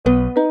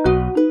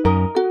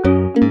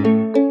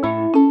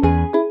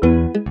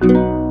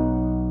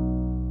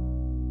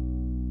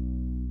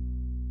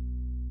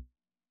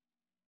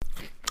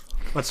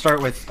Let's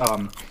start with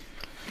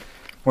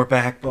we're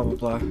back. Blah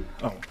blah blah.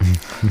 Oh,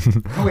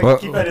 wait, Well,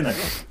 keep that in there.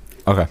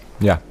 Okay,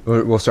 yeah.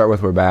 We'll start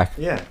with we're back.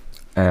 Yeah.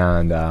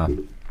 And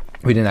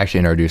we didn't actually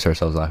introduce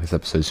ourselves last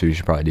episode, so we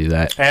should probably do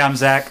that. Hey, I'm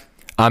Zach.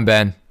 I'm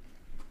Ben.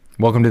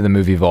 Welcome to the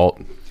Movie Vault.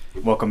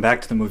 Welcome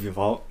back to the Movie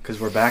Vault, because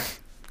we're back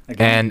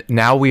again. And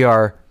now we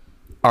are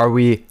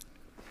we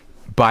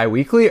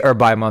bi-weekly or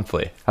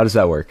bi-monthly? How does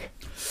that work?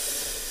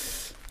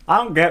 I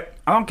don't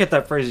get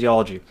that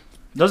phraseology.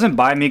 Doesn't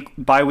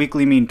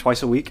bi-weekly mean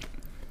twice a week?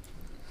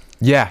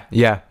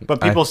 Yeah.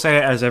 But people say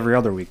it as every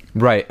other week.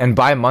 Right, and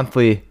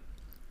bi-monthly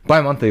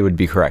would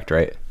be correct,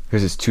 right?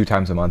 Because it's 2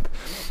 times a month.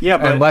 Yeah,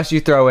 but unless you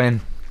throw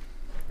in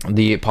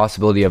the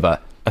possibility of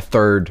a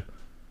third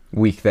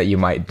week that you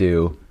might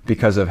do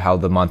because of how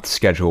the month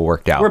schedule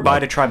worked out. we're bi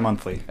to try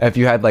monthly. If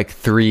you had like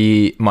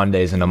 3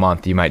 Mondays in a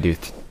month, you might do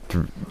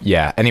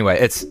yeah. Anyway,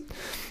 it's,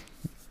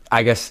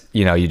 I guess,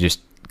 you just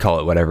call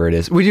it whatever it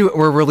is.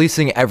 We're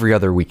releasing every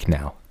other week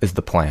now is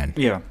the plan.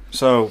 Yeah.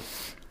 So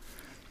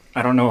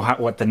I don't know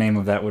what the name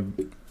of that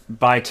would.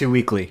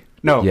 Bi-2-weekly.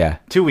 No. Yeah.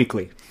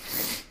 2-weekly.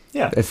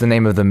 Yeah. It's the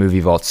name of the Movie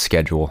Vault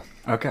schedule.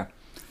 Okay.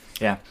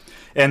 Yeah.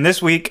 And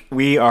this week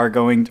we are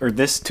going, or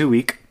this 2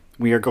 week,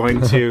 we are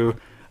going to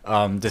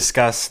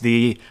discuss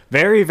the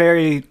very,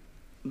 very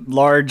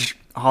large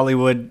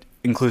Hollywood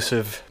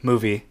inclusive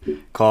movie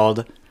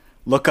called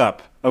Look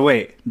Up. Oh,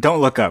 wait.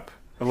 Don't Look Up.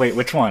 Oh, wait,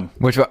 which one?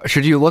 Which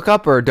should you look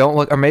up or don't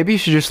look, or maybe you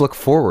should just look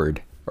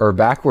forward or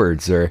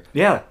backwards or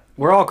Yeah.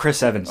 We're all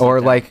Chris Evans. or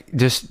now. like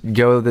just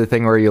go the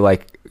thing where you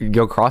like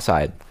go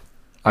cross-eyed.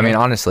 I mean,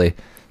 honestly,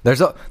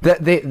 that's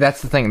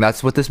the thing.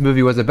 That's what this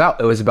movie was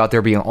about. It was about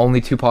there being only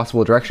 2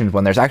 possible directions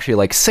when there's actually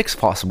like 6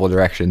 possible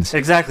directions.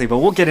 Exactly, but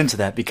we'll get into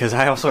that because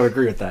I also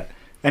agree with that.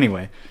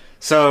 Anyway,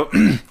 so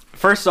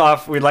first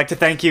off, we'd like to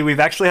thank you.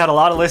 We've actually had a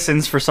lot of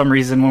listens for some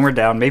reason when we're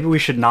down. Maybe we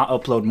should not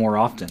upload more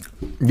often.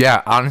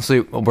 Yeah, honestly,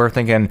 we're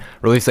thinking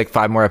release like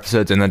 5 more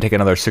episodes and then take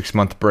another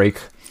 6-month break.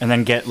 And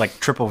then get like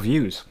triple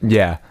views.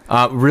 Yeah,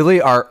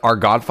 really, our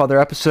Godfather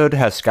episode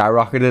has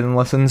skyrocketed in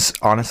listens.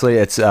 Honestly,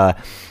 it's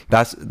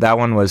that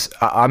one was.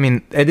 I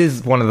mean, it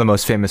is one of the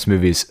most famous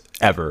movies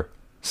ever,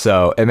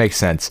 so it makes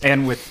sense.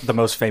 And with the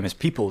most famous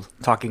people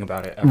talking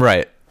about it.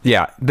 Right?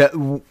 Yeah,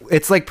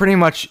 it's like pretty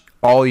much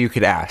all you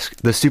could ask.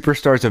 The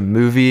superstars of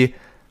movie,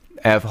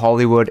 of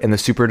Hollywood, and the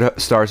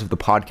superstars of the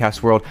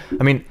podcast world.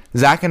 I mean,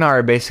 Zach and I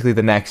are basically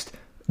the next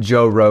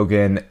Joe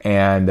Rogan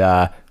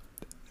and.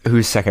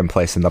 Who's second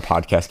place in the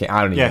podcast game? I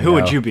don't even know. Yeah, who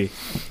would you be?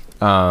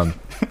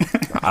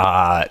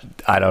 I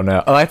don't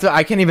know.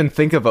 I can't even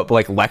think of it,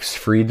 like Lex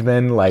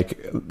Friedman.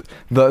 Like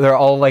they're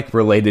all like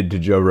related to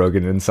Joe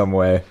Rogan in some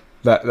way.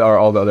 That are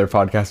all the other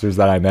podcasters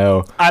that I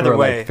know. Either who are,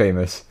 way, like,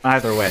 famous.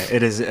 Either way,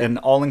 it is an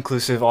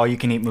all-inclusive,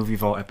 all-you-can-eat Movie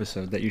Vault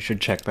episode that you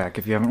should check back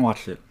if you haven't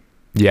watched it.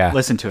 Yeah,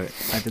 Listen to it.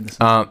 I did this.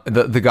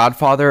 The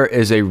Godfather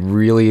is a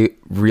really,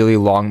 really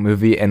long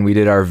movie, and we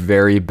did our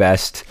very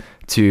best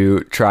to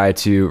try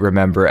to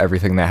remember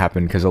everything that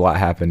happened because a lot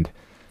happened.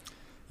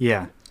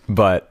 Yeah.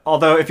 But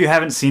although if you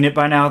haven't seen it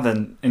by now,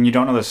 then and you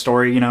don't know the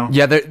story,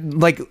 Yeah,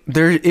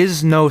 there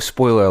is no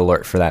spoiler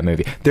alert for that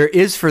movie. There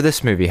is for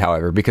this movie,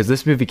 however, because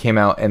this movie came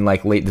out in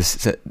like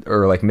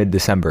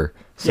mid-December.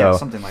 So yeah,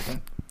 something like that.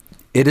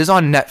 It is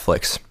on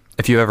Netflix,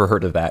 if you've ever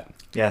heard of that.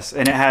 Yes,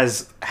 and it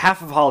has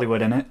half of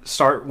Hollywood in it.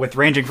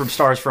 Ranging from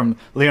stars from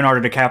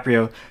Leonardo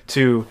DiCaprio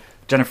to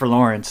Jennifer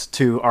Lawrence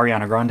to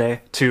Ariana Grande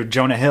to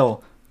Jonah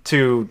Hill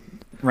to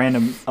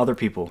random other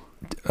people.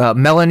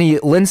 Melanie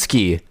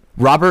Linsky,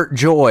 Robert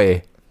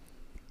Joy,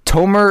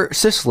 Tomer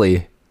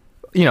Sisley,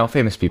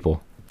 famous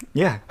people.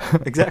 Yeah,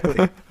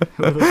 exactly.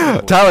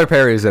 Tyler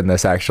Perry's in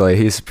this, actually.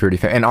 He's pretty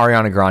famous. And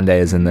Ariana Grande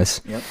is in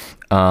this.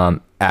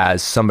 Yep.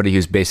 As somebody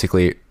who's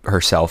basically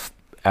herself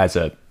as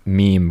a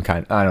meme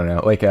kind. I don't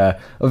know, like a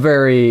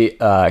very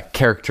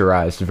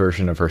characterized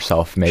version of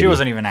herself. Maybe she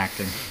wasn't even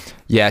acting.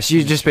 Yeah,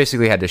 she just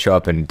basically had to show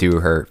up and do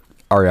her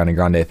Ariana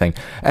Grande thing.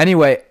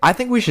 Anyway, I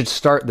think we should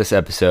start this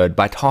episode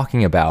by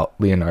talking about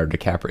Leonardo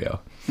DiCaprio.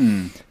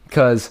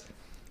 Because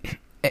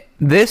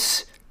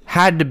this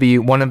had to be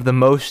one of the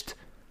most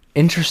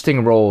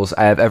interesting roles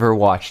I have ever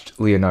watched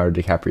Leonardo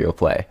DiCaprio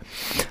play.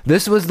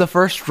 This was the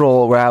first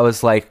role where I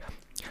was like,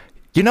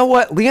 you know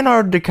what?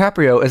 Leonardo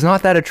DiCaprio is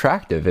not that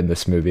attractive in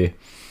this movie.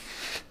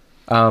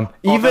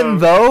 Even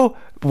though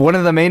one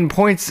of the main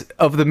points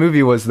of the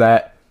movie was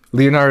that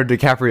Leonardo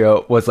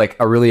DiCaprio was like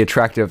a really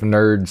attractive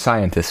nerd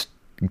scientist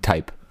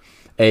type.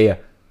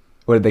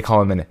 What did they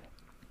call him? An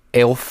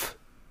AILF?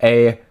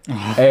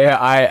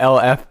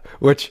 AILF?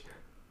 Which,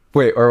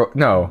 wait, or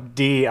no.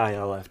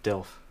 DILF,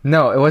 DILF.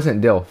 No, it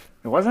wasn't DILF.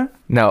 It wasn't?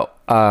 No,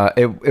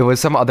 it was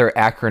some other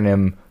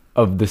acronym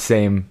of the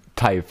same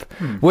type,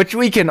 which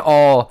we can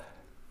all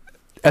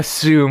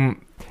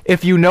assume.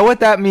 If you know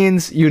what that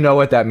means, you know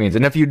what that means.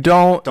 And if you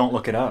don't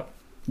look it up.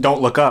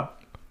 Don't look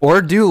up.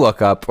 Or do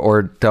look up,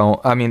 or don't.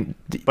 I mean,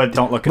 but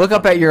don't look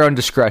up at your own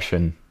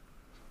discretion.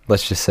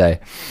 Let's just say.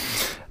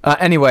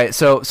 Anyway,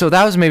 so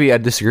that was maybe a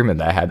disagreement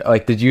that I had.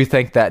 Like, did you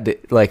think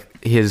that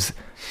like his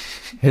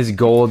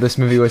goal of this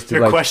movie was to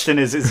Your like? question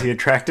is he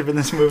attractive in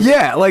this movie?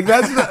 Yeah, like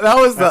that's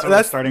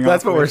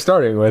That's what we're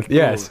starting with.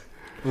 Yes.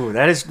 Ooh,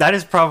 that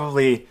is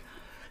probably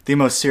the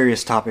most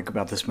serious topic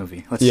about this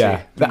movie. Let's see.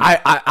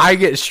 I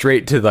get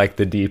straight to like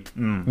the deep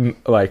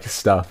like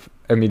stuff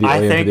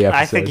immediately into the episode.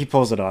 I think he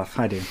pulls it off.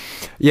 I do.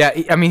 Yeah,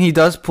 I mean he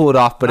does pull it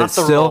off, but Not it's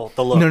the still role,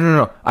 the look.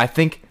 No. I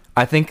think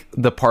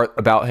the part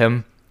about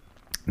him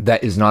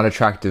that is not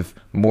attractive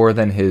more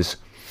than his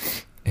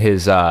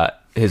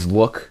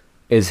look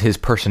is his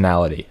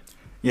personality.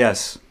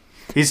 Yes,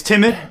 he's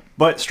timid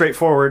but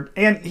straightforward,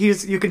 and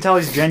you can tell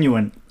he's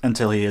genuine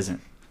until he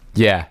isn't.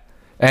 Yeah,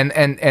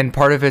 and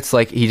part of it's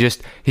like he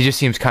just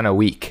seems kind of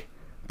weak,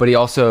 but he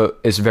also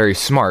is very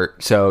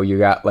smart. So you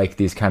got like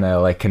these kind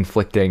of like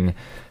conflicting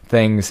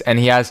things, and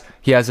he has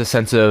a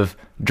sense of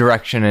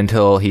direction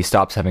until he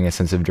stops having a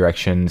sense of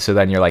direction. So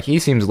then you're like, he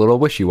seems a little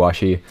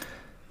wishy-washy.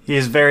 He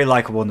is very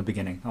likable in the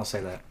beginning. I'll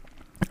say that.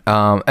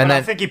 And then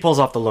I think he pulls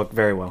off the look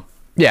very well.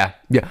 Yeah.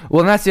 Well,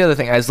 and that's the other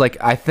thing. Is like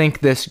I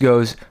think this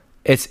goes.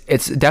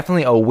 It's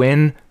definitely a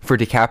win for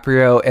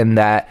DiCaprio in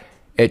that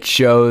it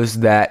shows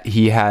that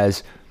he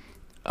has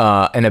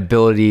an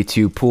ability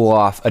to pull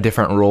off a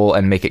different role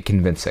and make it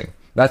convincing.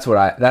 That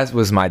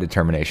was my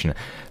determination.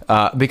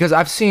 Because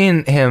I've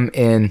seen him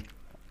in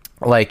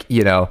like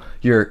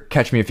your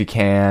Catch Me If You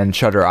Can,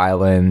 Shutter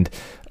Island.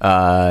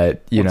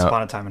 Once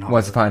Upon a Time in Hollywood.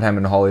 Once Upon a Time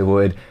in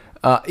Hollywood.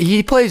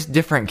 He plays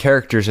different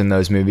characters in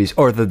those movies,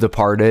 or The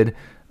Departed.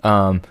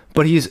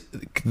 But he's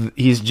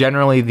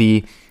generally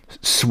the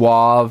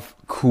suave,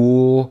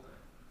 cool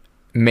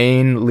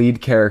main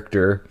lead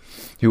character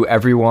who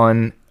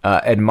everyone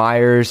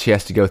admires. He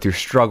has to go through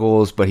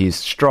struggles, but he's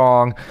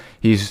strong.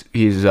 He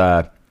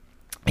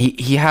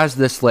has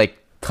this like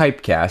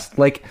typecast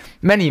like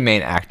many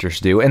main actors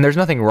do, and there's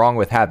nothing wrong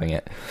with having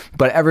it.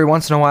 But every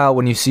once in a while,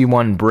 when you see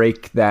one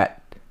break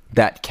that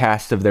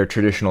cast of their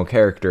traditional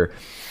character,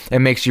 it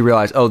makes you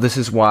realize, oh, this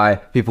is why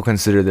people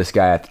consider this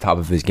guy at the top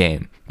of his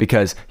game,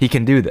 because he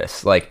can do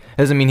this. Like, it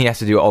doesn't mean he has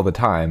to do it all the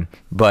time,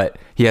 but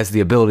he has the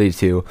ability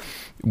to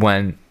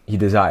when he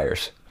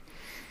desires.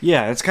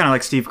 Yeah, it's kind of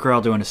like Steve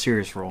Carell doing a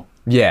serious role.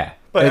 Yeah.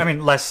 But I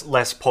mean,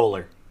 less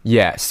polar.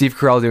 Yeah, Steve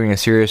Carell doing a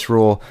serious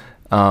role,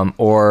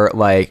 or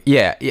like,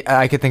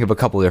 I could think of a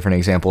couple of different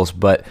examples,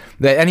 but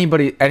that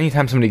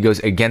anytime somebody goes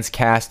against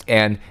cast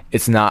and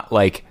it's not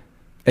like,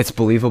 it's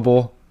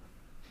believable,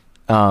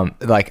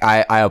 like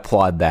I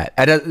applaud that.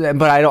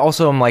 But I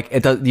also am like, you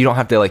don't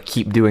have to like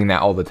keep doing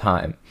that all the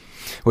time,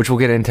 which we'll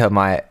get into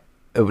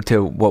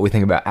to what we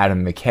think about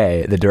Adam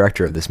McKay, the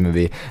director of this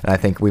movie, and I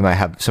think we might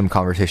have some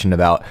conversation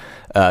about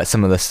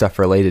some of the stuff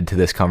related to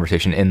this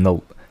conversation in the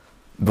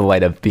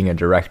light of being a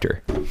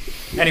director.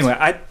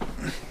 Anyway,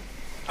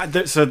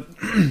 so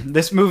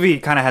this movie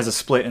kind of has a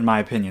split in my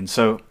opinion.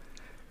 So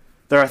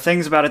there are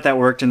things about it that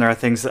worked, and there are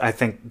things that I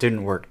think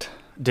didn't work.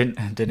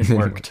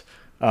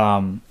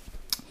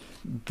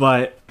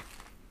 But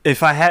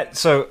if I had,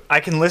 so I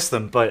can list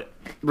them, but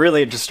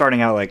really just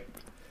starting out, like,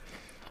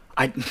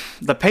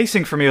 the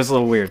pacing for me was a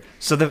little weird.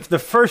 So the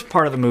first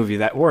part of the movie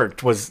that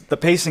worked was the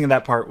pacing of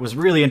that part was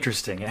really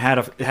interesting. It had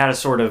a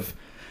sort of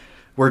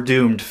we're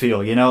doomed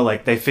feel,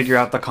 like they figure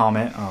out the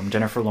comet,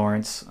 Jennifer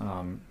Lawrence,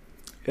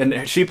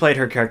 and she played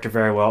her character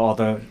very well,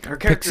 although her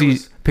character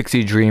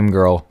Pixie Dream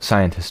Girl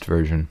scientist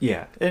version.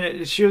 Yeah,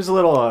 and she was a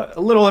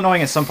little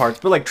annoying in some parts,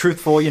 but like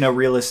truthful,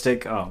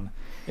 realistic,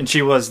 and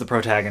she was the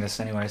protagonist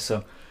anyway,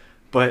 so,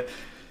 but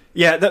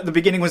yeah, the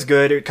beginning was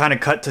good. It kind of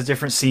cut to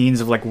different scenes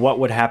of like what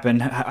would happen,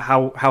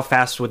 how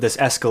fast would this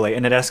escalate,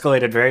 and it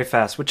escalated very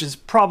fast, which is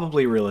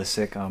probably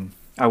realistic.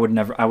 I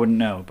wouldn't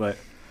know, but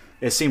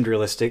it seemed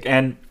realistic.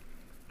 And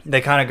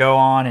they kind of go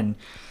on and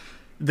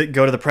they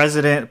go to the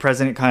president. The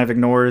president kind of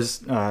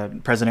ignores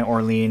President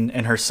Orlean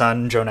and her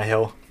son Jonah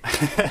Hill,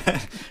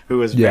 who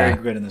was very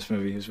good in this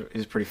movie.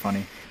 He's pretty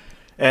funny.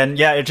 And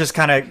yeah, it just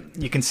kind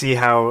of, you can see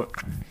how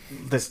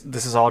this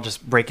is all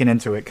just breaking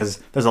into it,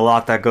 because there's a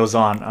lot that goes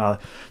on.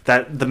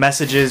 That the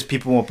messages,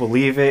 people won't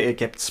believe it. It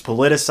gets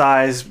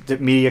politicized. The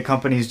media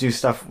companies do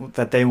stuff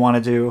that they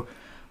want to do.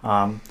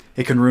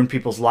 It can ruin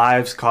people's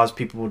lives, cause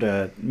people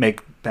to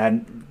make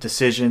bad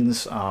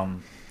decisions.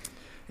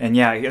 And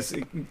yeah, I guess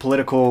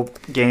political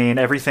gain,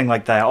 everything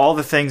like that. All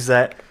the things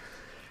that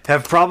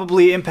have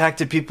probably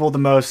impacted people the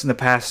most in the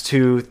past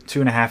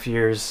 2.5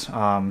 years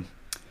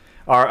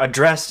are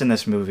addressed in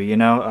this movie,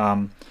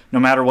 no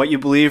matter what you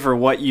believe or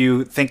what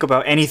you think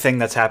about anything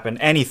that's happened,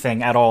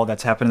 anything at all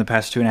that's happened in the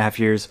past 2.5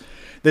 years,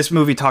 this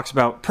movie talks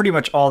about pretty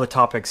much all the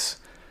topics.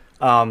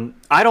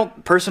 I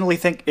don't personally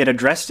think it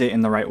addressed it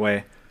in the right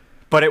way,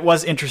 but it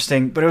was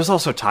interesting, but it was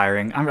also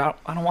tiring. I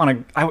don't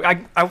want to,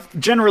 I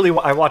generally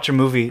watch a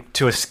movie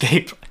to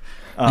escape.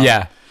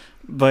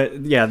 But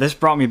yeah, this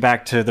brought me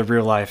back to the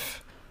real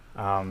life.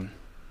 And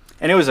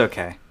it was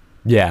okay.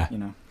 Yeah.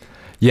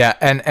 Yeah.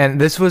 And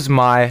this was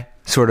my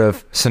sort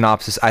of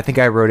synopsis. I think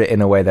I wrote it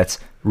in a way that's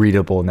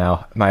readable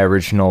now. My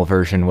original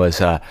version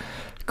was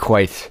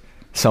quite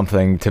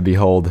something to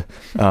behold,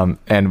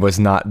 and was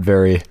not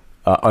very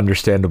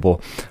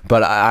understandable.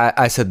 But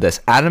I said this: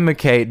 Adam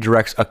McKay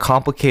directs a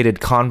complicated,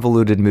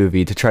 convoluted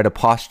movie to try to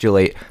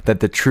postulate that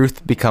the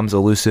truth becomes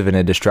elusive in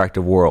a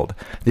distracted world.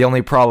 The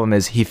only problem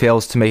is he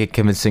fails to make a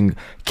convincing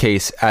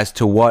case as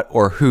to what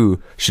or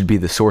who should be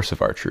the source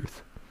of our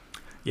truth.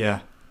 Yeah.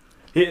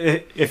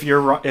 If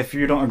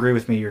you don't agree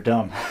with me, you're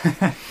dumb.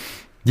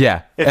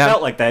 Yeah. It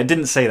felt like that. It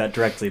didn't say that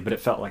directly, but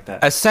it felt like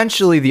that.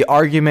 Essentially, the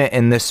argument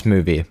in this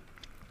movie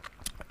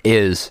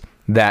is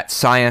that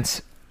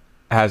science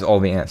has all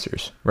the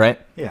answers, right?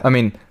 Yeah. I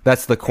mean,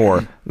 that's the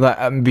core.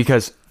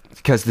 Because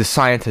the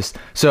scientist...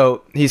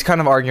 So he's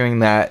kind of arguing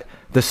that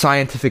the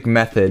scientific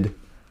method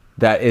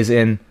that is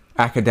in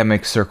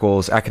academic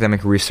circles,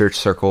 academic research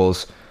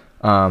circles,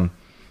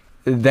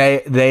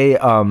 they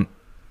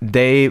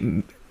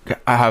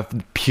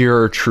have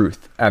pure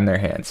truth on their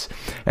hands.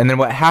 And then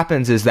what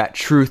happens is that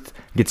truth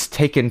gets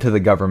taken to the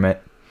government,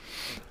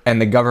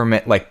 and the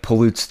government like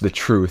pollutes the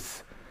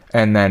truth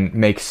and then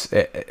makes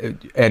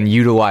it, and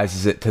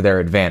utilizes it to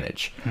their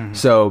advantage. Mm-hmm.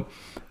 So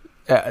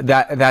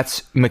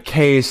that's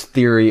McKay's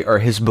theory, or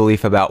his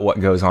belief about what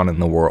goes on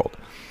in the world.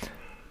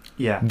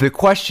 Yeah. The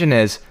question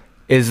is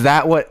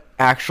that what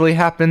actually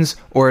happens,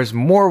 or is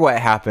more what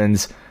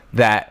happens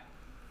that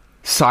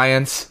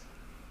science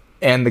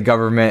and the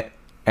government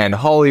and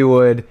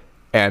Hollywood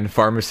and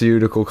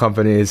pharmaceutical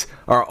companies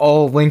are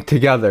all linked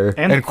together,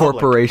 and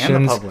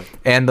corporations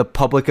and the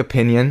public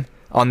opinion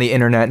on the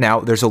internet? Now,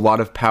 there's a lot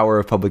of power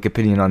of public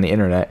opinion on the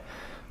internet,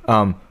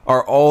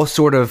 are all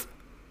sort of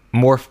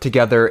morphed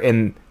together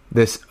in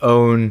this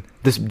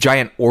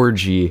giant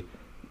orgy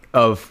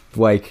of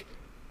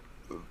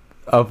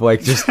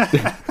just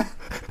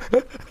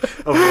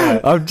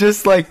of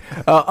just like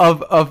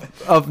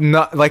of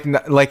not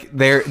like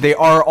they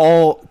are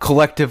all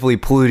collectively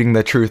polluting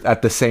the truth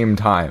at the same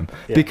time.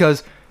 Yeah.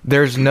 Because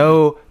there's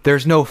no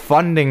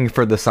funding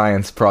for the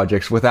science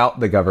projects without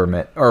the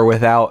government, or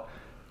without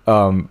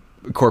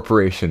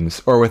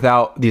corporations, or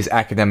without these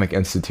academic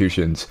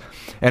institutions,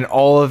 and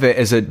all of it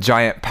is a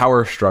giant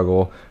power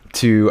struggle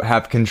to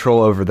have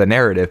control over the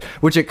narrative,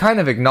 which it kind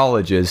of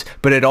acknowledges,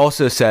 but it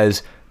also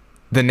says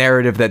the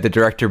narrative that the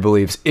director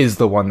believes is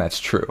the one that's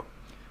true.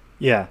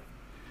 Yeah,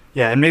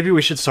 and maybe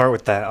we should start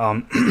with that.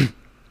 I'm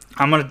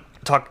gonna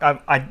talk.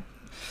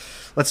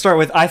 Let's start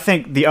with, I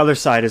think the other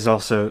side is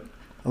also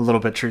a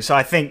little bit true. So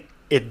I think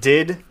it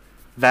did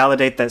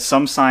validate that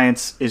some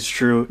science is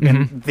true, mm-hmm.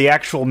 and the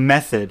actual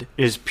method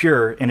is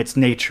pure in its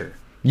nature.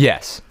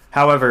 Yes.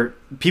 However,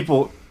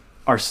 people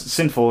are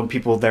sinful, and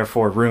people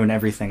therefore ruin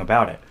everything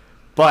about it.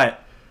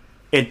 But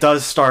it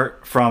does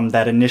start from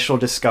that initial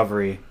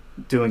discovery,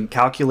 doing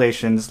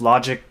calculations,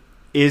 logic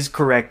is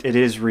correct, it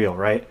is real,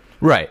 right?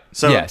 Right.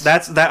 So yes.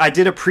 that I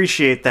did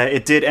appreciate that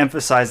it did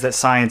emphasize that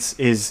science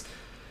is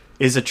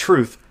a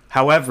truth.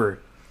 However,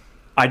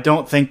 I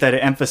don't think that it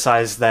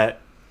emphasized that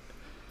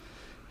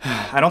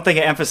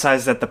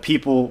the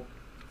people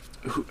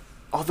who,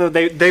 although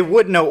they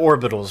would know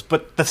orbitals,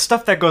 but the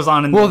stuff that goes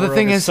on in the world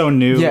is so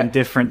new and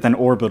different than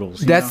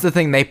orbitals. That's the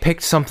thing. They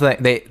picked something.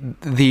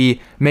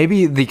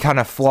 Maybe the kind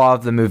of flaw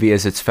of the movie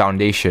is its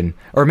foundation,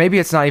 or maybe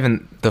it's not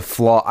even the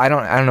flaw. I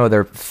don't know.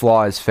 Their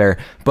flaw is fair,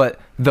 but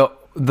the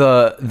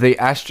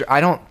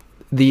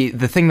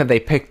thing that they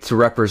picked to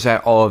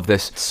represent all of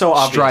this so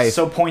obvious, strife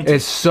so pointed,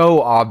 is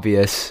so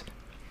obvious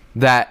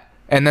that,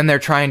 and then they're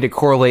trying to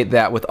correlate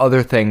that with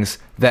other things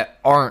that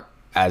aren't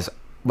as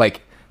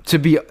to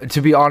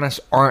be honest,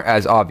 aren't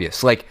as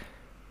obvious. Like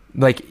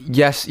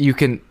yes, you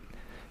can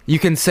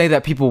say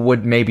that people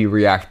would maybe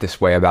react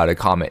this way about a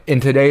comet. In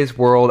today's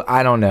world,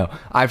 I don't know.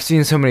 I've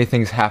seen so many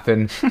things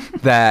happen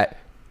that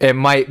it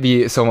might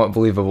be somewhat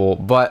believable,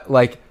 but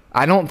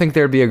I don't think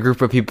there'd be a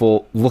group of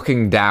people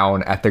looking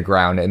down at the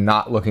ground and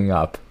not looking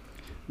up.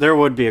 There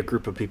would be a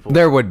group of people.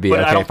 There would be.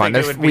 But okay,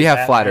 fine. We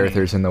have flat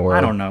earthers in the world.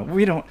 I don't know.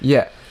 We don't.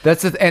 Yeah,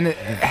 that's it. And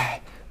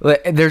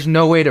there's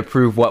no way to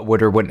prove what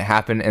would or wouldn't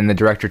happen, and the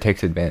director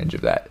takes advantage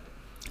of that.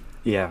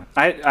 Yeah,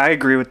 I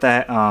agree with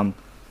that.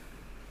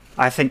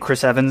 I think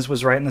Chris Evans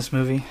was right in this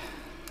movie.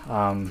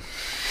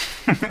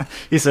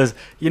 He says,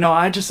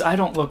 I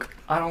don't look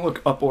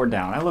up or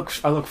down. I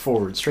look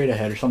forward, straight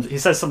ahead, or something. He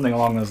says something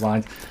along those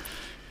lines.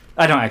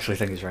 I don't actually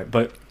think he's right,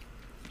 but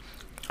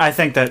I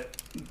think that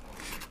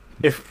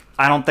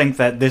I don't think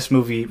that this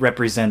movie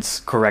represents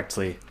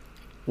correctly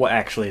what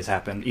actually has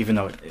happened, even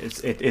though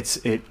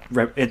the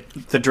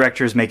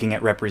director is making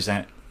it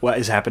represent what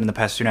has happened in the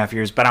past 2.5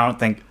 years. But I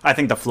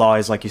think the flaw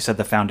is, like you said,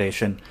 the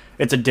foundation.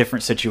 It's a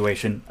different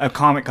situation. A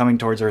comet coming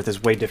towards Earth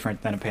is way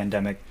different than a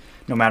pandemic,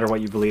 no matter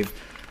what you believe.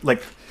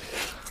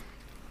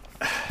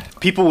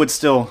 People would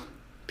still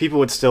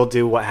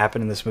do what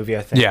happened in this movie,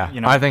 I think. Yeah,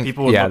 I think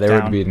people would there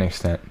down, would be an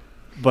extent.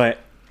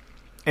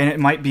 And it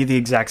might be the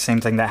exact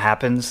same thing that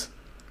happens,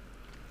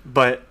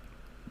 but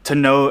to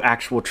know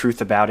actual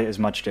truth about it is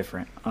much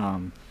different.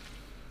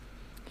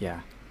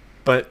 Yeah.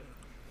 But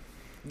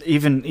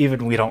even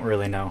we don't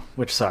really know,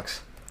 which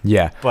sucks.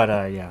 Yeah.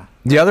 But yeah.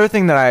 The other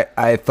thing that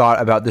I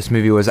thought about this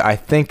movie was, I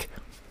think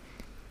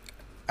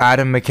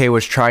Adam McKay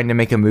was trying to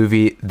make a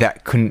movie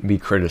that couldn't be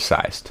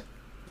criticized.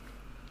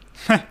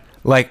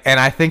 Like, and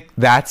I think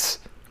that's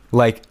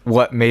like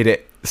what made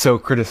it so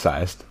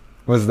criticized,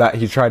 was that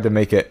he tried to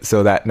make it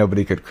so that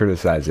nobody could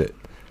criticize it.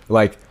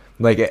 Like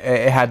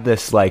it had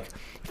this like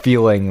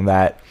feeling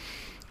that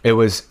it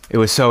was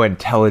so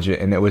intelligent,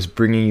 and it was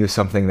bringing you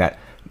something that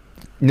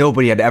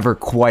nobody had ever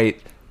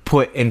quite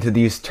put into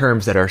these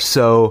terms that are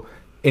so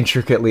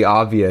intricately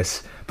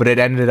obvious, but it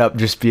ended up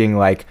just being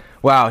like,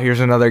 wow, here's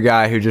another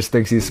guy who just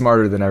thinks he's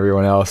smarter than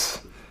everyone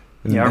else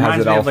and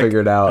has it all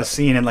figured out. A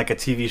scene in like a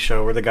TV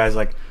show where the guy's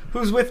like,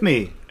 who's with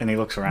me? And he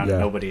looks around and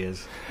nobody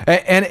is.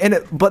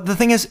 But the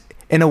thing is,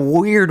 in a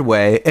weird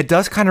way, it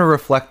does kind of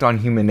reflect on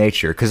human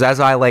nature, because as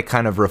I like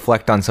kind of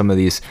reflect on some of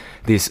these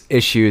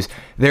issues,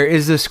 there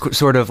is this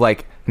sort of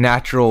like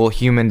natural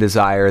human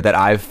desire that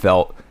I've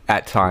felt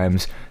at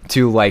times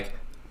to like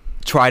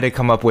try to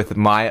come up with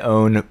my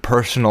own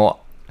personal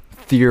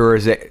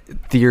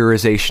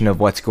theorization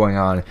of what's going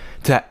on,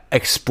 to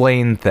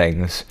explain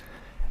things,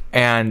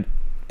 and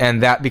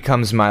that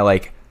becomes my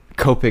like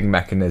coping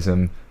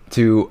mechanism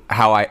to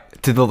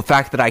the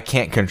fact that I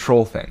can't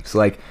control things.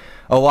 Like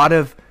a lot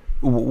of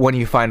when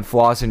you find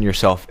flaws in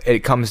yourself, it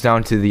comes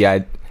down to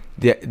the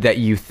that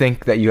you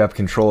think that you have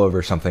control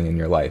over something in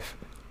your life,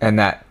 and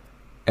that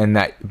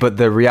but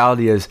the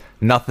reality is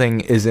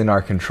nothing is in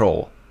our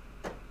control.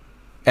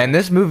 And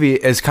this movie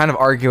is kind of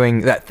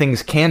arguing that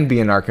things can be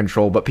in our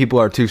control, but people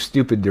are too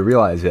stupid to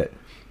realize it,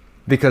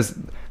 because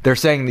they're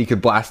saying that you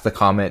could blast the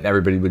comet and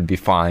everybody would be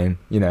fine,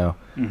 you know.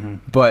 Mm-hmm.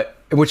 But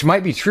which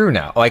might be true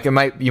now. Like you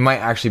might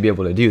actually be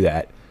able to do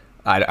that.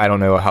 I don't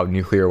know how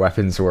nuclear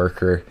weapons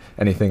work or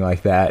anything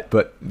like that,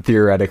 but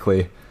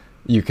theoretically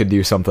you could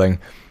do something.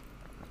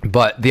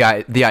 But the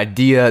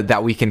idea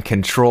that we can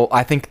control,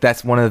 I think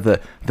that's one of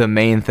the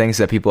main things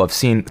that people have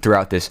seen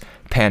throughout this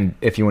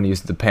if you want to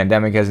use the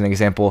pandemic as an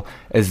example,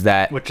 is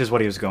that, which is what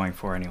he was going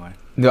for anyway.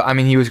 No, I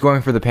mean, he was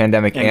going for the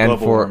pandemic and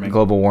for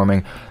global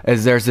warming.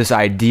 Is there's this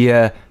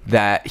idea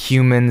that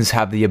humans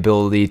have the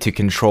ability to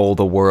control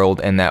the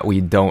world and that we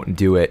don't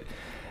do it,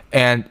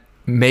 and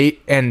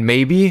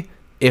maybe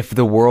if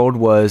the world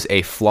was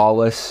a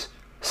flawless,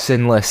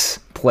 sinless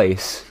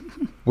place,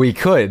 we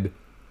could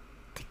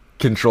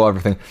control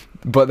everything.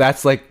 But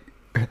that's like,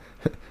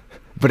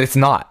 but it's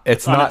not.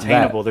 It's not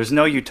unattainable. There's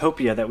no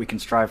utopia that we can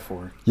strive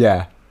for.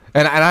 Yeah.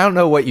 And I don't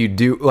know what you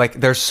do. Like,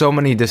 there's so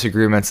many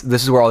disagreements.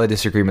 This is where all the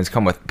disagreements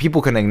come with.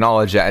 People can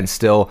acknowledge that and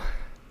still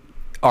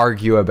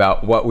argue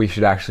about what we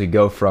should actually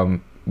go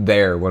from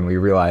there when we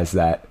realize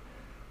that.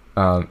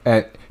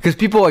 And because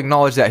people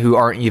acknowledge that who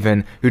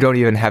don't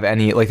even have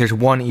any, like, there's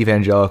one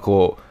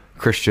evangelical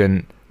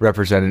Christian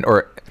represented,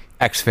 or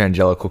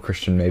ex-evangelical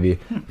Christian maybe,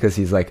 because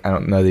he's like, I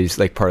don't know that he's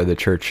like part of the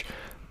church,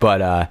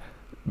 but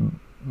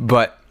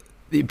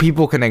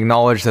people can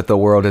acknowledge that the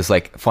world is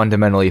like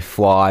fundamentally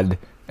flawed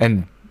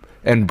and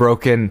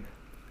broken,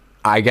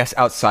 I guess,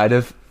 outside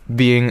of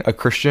being a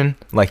Christian.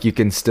 Like, you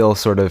can still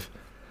sort of,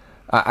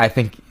 I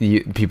think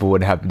people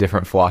would have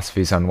different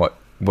philosophies on what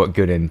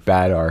good and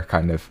bad are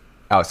kind of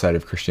outside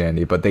of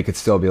Christianity, but they could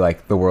still be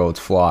like, the world's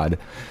flawed,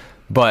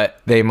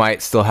 but they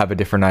might still have a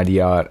different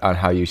idea on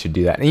how you should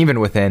do that. And even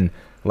within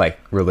like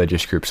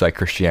religious groups like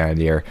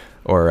Christianity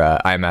or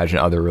I imagine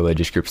other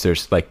religious groups,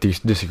 there's like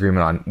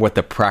disagreement on what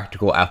the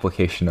practical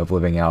application of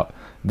living out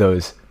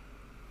those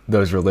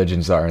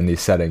religions are in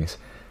these settings.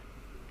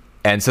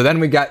 And so then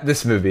we got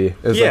this movie.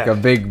 It's like a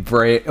big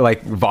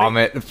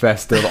vomit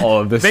fest of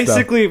all of this stuff.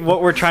 Basically,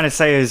 what we're trying to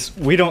say is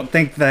we don't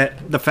think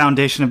that the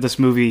foundation of this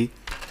movie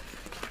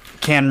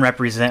can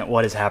represent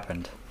what has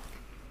happened.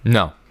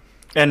 No.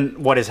 And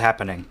what is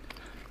happening.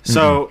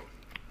 So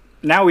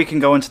now we can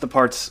go into the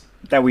parts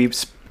that we've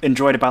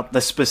enjoyed about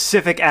the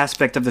specific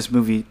aspect of this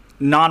movie,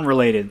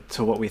 non-related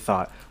to what we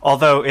thought.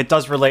 Although it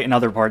does relate in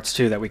other parts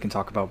too that we can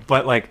talk about.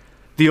 But like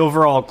the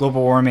overall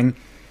global warming,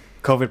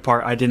 COVID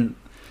part, I didn't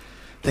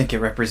think it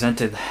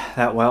represented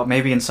that well.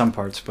 Maybe in some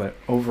parts, but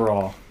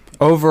overall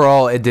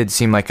it did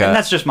seem like and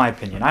that's just my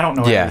opinion. I don't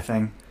know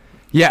everything.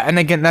 Yeah, and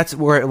again, that's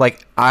where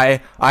like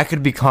I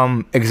could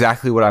become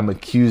exactly what I'm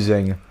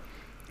accusing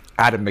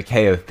Adam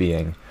McKay of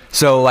being.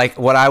 So like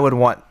what I would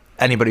want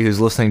anybody who's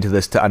listening to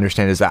this to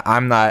understand is that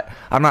I'm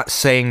not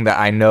saying that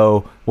I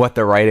know what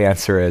the right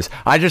answer is.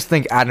 I just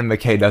think Adam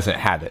McKay doesn't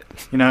have it.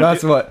 You know,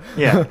 that's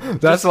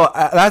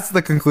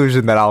the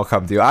conclusion that I'll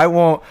come to. I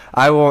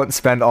won't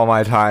spend all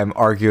my time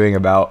arguing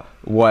about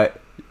what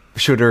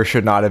should or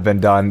should not have been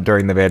done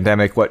during the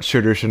pandemic, what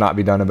should or should not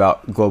be done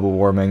about global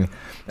warming.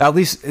 At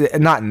least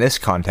not in this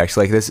context.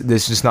 Like this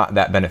is just not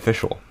that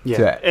beneficial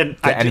to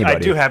anybody. I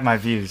do have my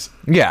views.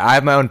 Yeah, I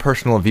have my own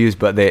personal views,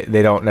 but they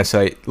don't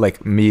necessarily,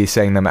 like me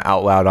saying them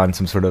out loud on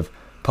some sort of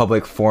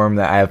public forum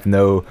that I have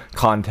no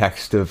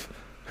context of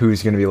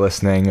who's going to be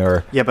listening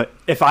or... Yeah, but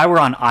if I were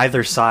on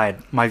either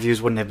side, my views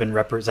wouldn't have been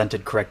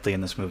represented correctly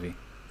in this movie.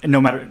 And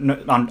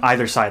on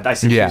either side, I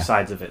see two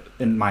sides of it,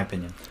 in my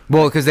opinion.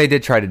 Well, because they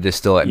did try to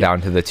distill it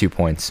down to the 2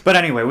 points. But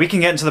anyway, we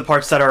can get into the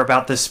parts that are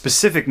about this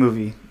specific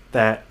movie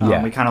that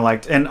we kind of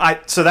liked. And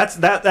so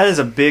that is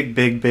a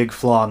big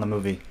flaw in the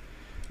movie.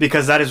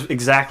 Because that is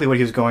exactly what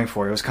he was going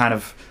for. It was kind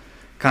of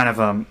kind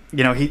of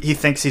he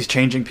thinks he's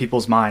changing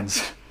people's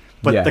minds,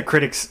 but Yeah. the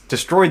critics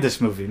destroyed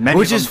this movie. Many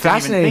Which of is them didn't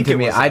even fascinating think to it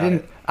me. was I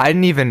that.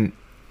 didn't even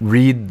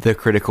read the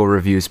critical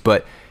reviews,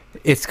 but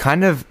it's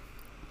kind of,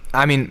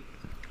 I mean,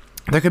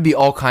 there could be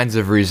all kinds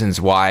of reasons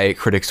why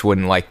critics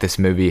wouldn't like this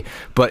movie,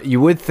 but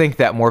you would think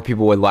that more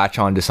people would latch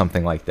on to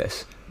something like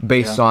this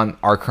based on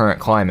our current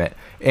climate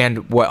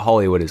and what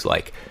Hollywood is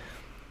like.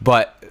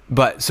 But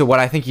so what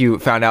I think you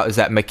found out is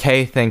that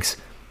McKay thinks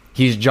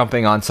he's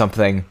jumping on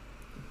something.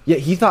 Yeah,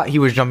 he thought he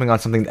was jumping on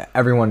something that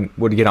everyone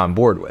would get on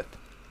board with.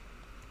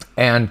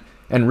 And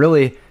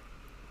really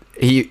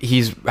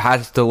he's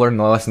has to learn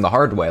the lesson the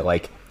hard way.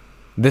 Like,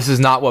 this is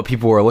not what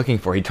people were looking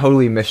for. He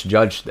totally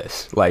misjudged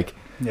this. Maybe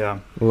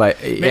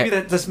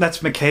that's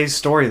McKay's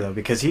story though,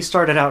 because he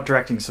started out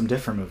directing some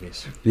different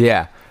movies.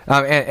 Yeah.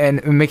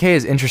 And McKay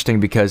is interesting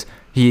because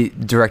he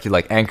directed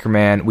like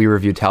Anchorman. We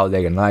reviewed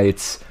Talladega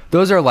Nights.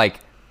 Those are like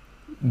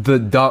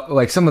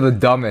some of the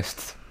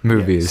dumbest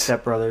movies. Yeah,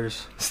 Step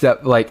Brothers.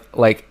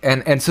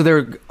 And so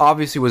there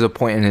obviously was a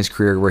point in his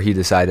career where he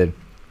decided,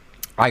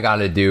 I got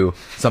to do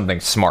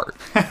something smart.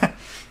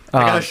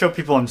 I gotta show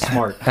people I'm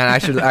smart. And I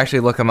should actually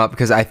look him up,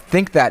 because I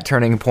think that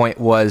turning point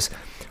was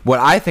what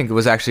I think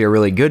was actually a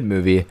really good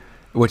movie,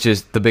 which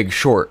is The Big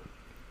Short.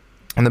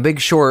 And The Big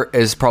Short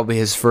is probably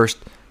his first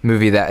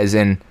movie that is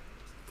in...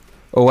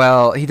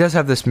 Well, he does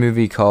have this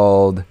movie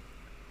called...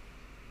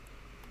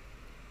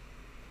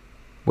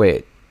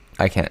 Wait,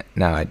 I can't...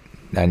 Now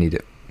I need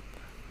it.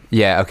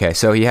 Yeah, okay,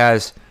 so he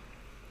has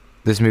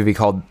this movie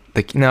called...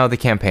 The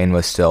Campaign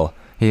was still...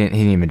 He didn't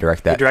even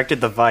direct that. He directed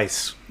The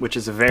Vice, which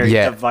is a very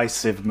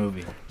divisive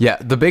movie. Yeah,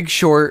 The Big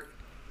Short,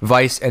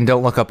 Vice, and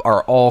Don't Look Up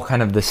are all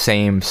kind of the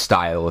same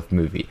style of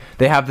movie.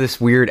 They have this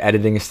weird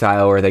editing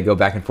style where they go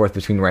back and forth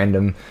between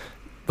random,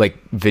 like,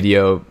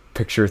 video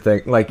picture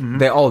thing. Like,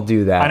 they all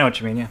do that. I know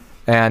what you mean, yeah.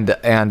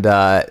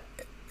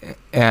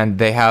 And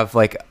they have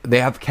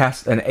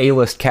cast an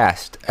A-list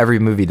cast. Every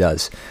movie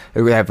does.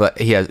 He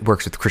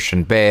works with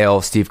Christian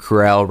Bale, Steve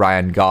Carell,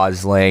 Ryan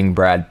Gosling,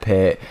 Brad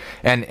Pitt,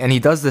 and he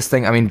does this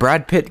thing. I mean,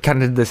 Brad Pitt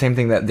kind of did the same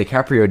thing that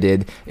DiCaprio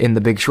did in The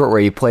Big Short,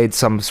 where he played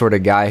some sort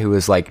of guy who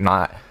was like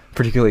not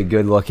particularly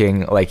good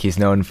looking, like he's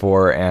known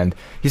for, and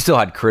he still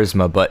had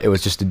charisma, but it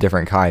was just a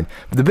different kind.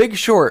 But The Big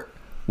Short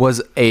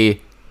was a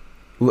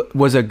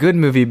good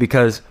movie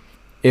because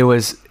it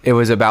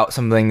was about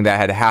something that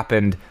had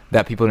happened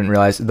that people didn't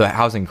realize, the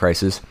housing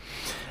crisis.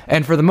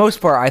 And for the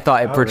most part, I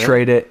thought it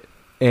portrayed it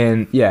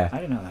in... Yeah. I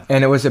didn't know that.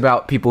 And it was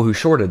about people who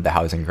shorted the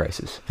housing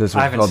crisis. This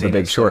was called The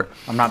Big Short.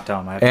 I'm not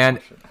dumb. I haven't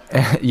watched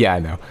it. Yeah, I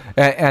know.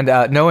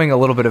 And knowing a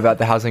little bit about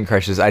the housing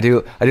crisis, I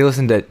do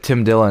listen to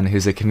Tim Dillon,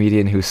 who's a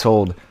comedian who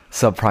sold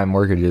subprime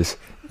mortgages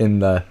in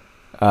the...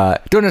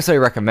 don't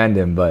necessarily recommend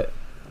him, but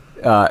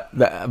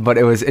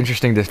it was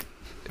interesting to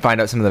find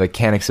out some of the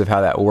mechanics of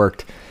how that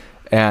worked.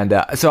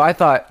 And so I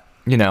thought,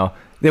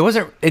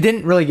 it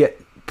didn't really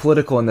get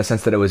political in the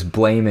sense that it was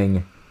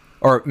blaming,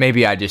 or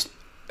maybe I just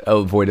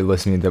avoided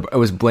listening to it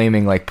was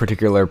blaming like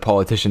particular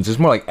politicians. It was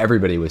more like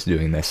everybody was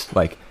doing this.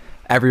 Like,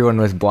 everyone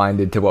was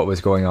blinded to what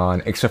was going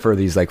on, except for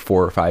these like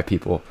 4 or 5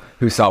 people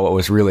who saw what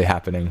was really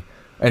happening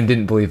and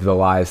didn't believe the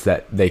lies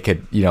that they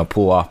could,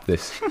 pull off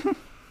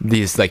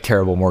these like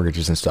terrible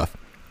mortgages and stuff.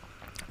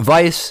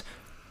 Vice,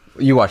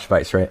 you watched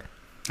Vice, right?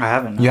 I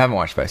haven't. No. You haven't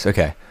watched Vice,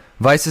 okay.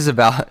 Vice is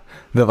about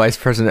the Vice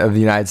President of the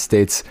United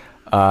States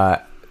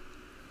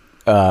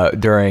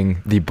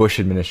during the Bush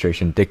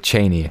administration, Dick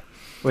Cheney.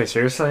 Wait,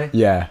 seriously?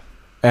 Yeah.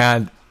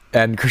 And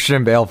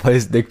Christian Bale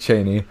plays Dick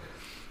Cheney.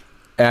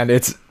 And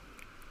it's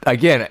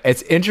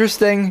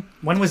interesting.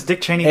 When was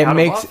Dick Cheney out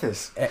of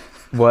office?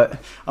 What?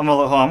 I'm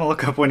gonna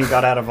look up when he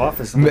got out of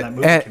office and when that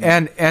movie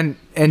came out.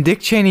 And Dick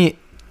Cheney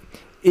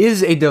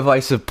is a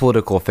divisive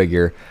political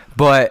figure,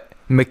 but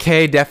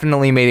McKay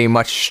definitely had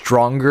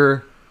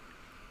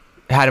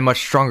a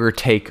much stronger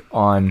take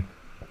on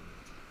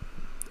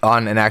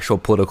an actual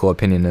political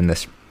opinion than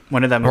this.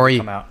 When did that movie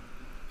come out?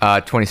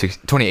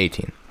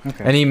 2018.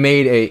 Okay. And he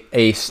made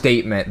a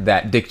statement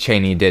that Dick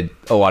Cheney did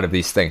a lot of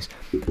these things.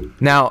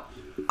 Now,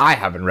 I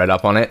haven't read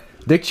up on it.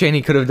 Dick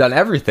Cheney could have done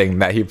everything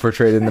that he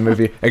portrayed in the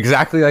movie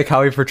exactly like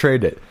how he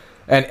portrayed it.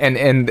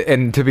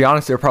 And to be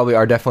honest, there probably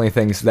are definitely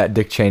things that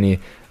Dick Cheney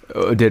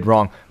did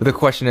wrong. But the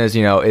question is,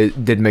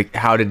 did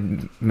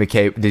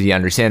McKay, did he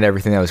understand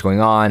everything that was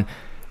going on?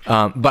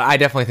 But I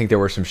definitely think there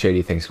were some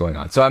shady things going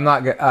on. So I'm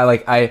not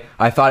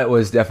I thought it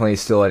was definitely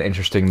still an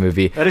interesting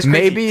movie. That is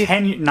crazy.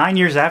 Maybe 9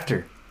 years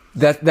after.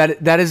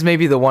 That is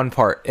maybe the one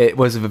part. It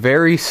was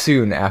very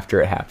soon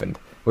after it happened,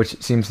 which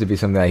seems to be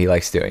something that he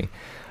likes doing.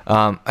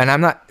 And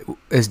I'm not.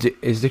 Is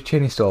Dick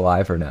Cheney still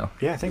alive or no?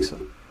 Yeah, I think so.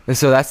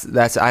 So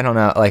that's I don't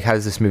know. Like, how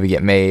does this movie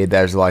get made?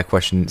 There's a lot of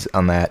questions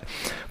on that.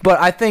 But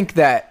I think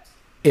that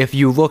if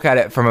you look at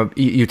it from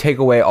you take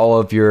away all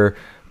of your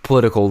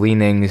political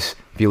leanings,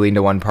 if you lean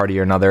to one party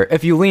or another.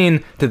 If you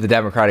lean to the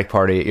Democratic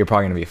Party, you're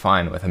probably going to be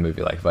fine with a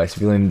movie like Vice.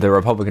 If you lean to the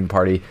Republican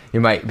Party, you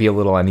might be a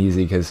little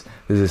uneasy because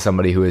this is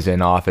somebody who is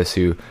in office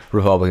who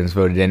Republicans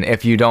voted in.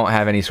 If you don't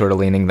have any sort of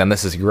leaning, then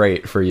this is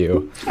great for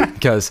you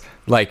because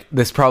like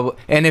this probably,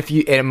 and if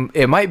you,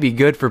 it might be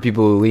good for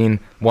people who lean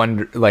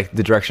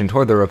the direction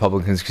toward the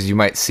Republicans because you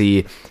might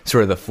see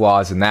sort of the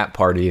flaws in that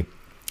party.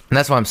 And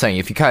that's what I'm saying.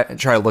 If you try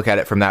to look at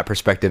it from that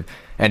perspective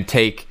and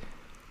take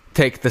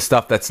the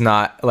stuff that's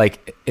not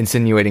like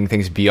insinuating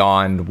things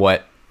beyond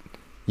what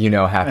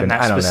happened. In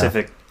that I don't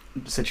specific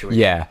situation.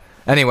 Yeah.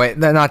 Anyway,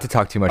 not to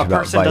talk too much a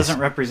about person Vice. doesn't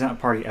represent a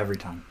party every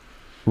time.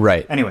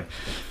 Right. Anyway,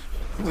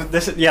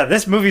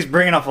 this movie's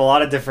bringing up a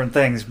lot of different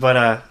things, but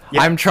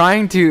I'm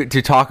trying to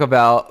talk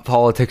about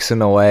politics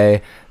in a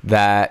way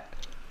that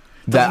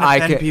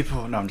I can.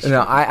 People. No, I'm just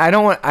no, I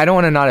don't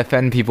want to not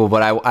offend people,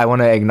 but I want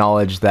to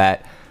acknowledge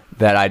that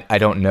I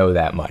don't know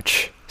that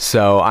much.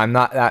 So I'm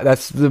not.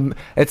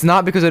 It's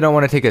not because I don't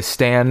want to take a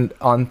stand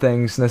on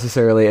things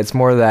necessarily. It's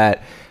more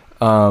that,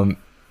 I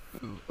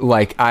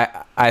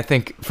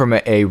think from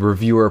a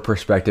reviewer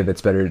perspective,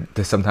 it's better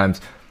to sometimes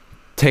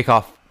take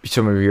off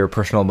some of your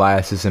personal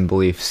biases and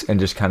beliefs and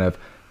just kind of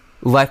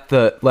let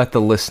the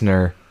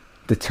listener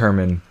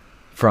determine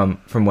from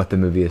what the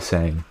movie is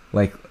saying.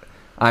 Like,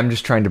 I'm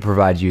just trying to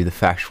provide you the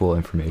factual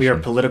information. We are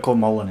political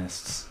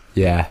Molinists.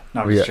 Yeah.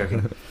 No, I'm just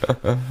joking.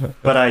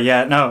 But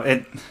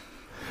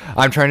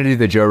I'm trying to do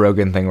the Joe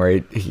Rogan thing where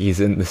he's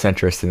in the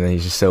centrist and then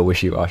he's just so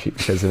wishy-washy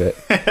because of it.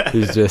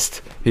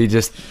 he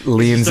just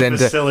leans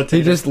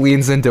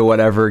into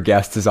whatever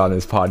guest is on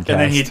his podcast. And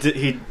then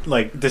he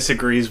like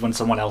disagrees when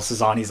someone else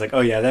is on. He's like, oh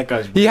yeah, that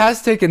guy's. He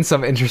has taken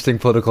some interesting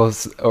political,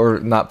 or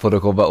not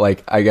political, but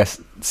like I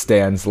guess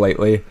stands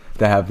lately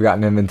that have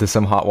gotten him into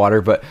some hot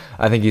water. But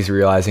I think he's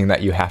realizing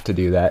that you have to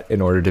do that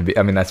in order to be.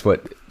 I mean, that's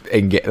what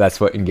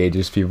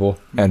engages people,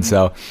 and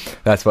so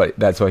that's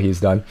what he's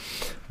done.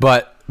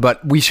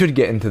 But we should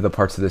get into the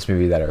parts of this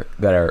movie that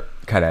are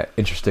kind of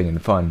interesting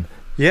and fun.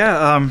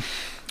 Yeah,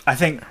 I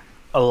think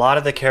a lot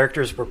of the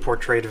characters were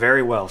portrayed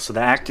very well. So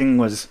the acting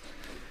was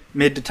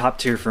mid to top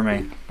tier for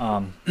me.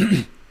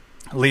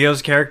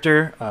 Leo's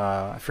character,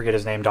 I forget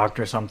his name,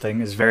 Doctor something,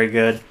 is very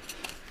good.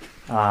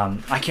 I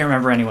can't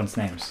remember anyone's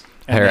names.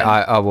 Here,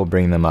 I will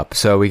bring them up.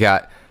 So we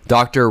got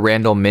Dr.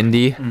 Randall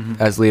Mindy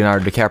as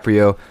Leonardo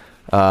DiCaprio.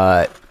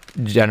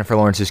 Jennifer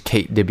Lawrence's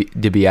Kate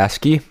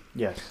Dibiasky.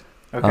 Yes.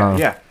 Okay.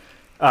 Yeah.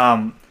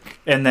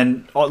 And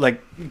then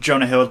like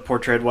Jonah Hill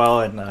portrayed well,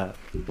 and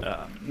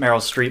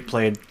Meryl Streep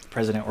played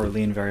President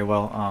Orlean very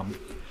well.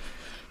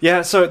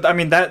 Yeah, so I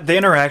mean that the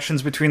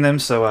interactions between them.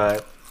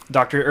 So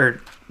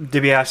Dr.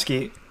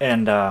 Dibiasky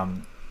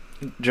and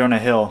Jonah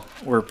Hill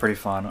were pretty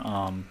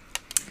fun.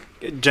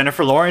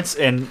 Jennifer Lawrence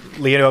and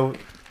Leo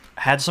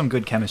had some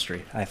good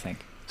chemistry, I think,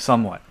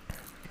 somewhat.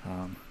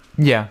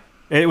 Yeah,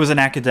 it was an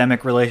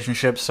academic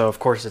relationship, so of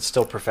course it's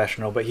still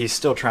professional, but he's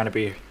still trying to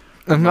be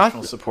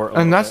emotional support.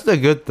 And that's the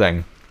good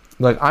thing.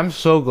 Like, I'm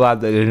so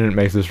glad that they didn't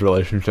make this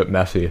relationship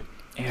messy.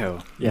 Ew.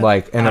 Yeah.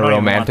 Like, in a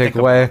romantic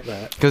way.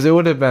 Because it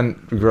would have been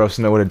gross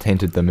and it would have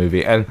tainted the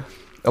movie. And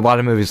a lot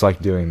of movies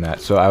like doing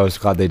that, so I was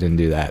glad they didn't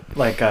do that.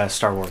 Like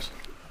Star Wars.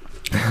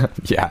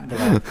 Yeah.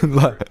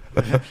 The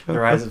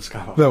Rise of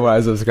Skywalker. The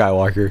Rise of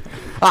Skywalker.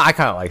 I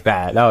kind of like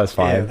that. That was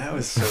fine. Yeah, that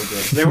was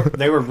so good.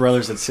 They were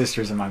brothers and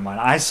sisters in my mind.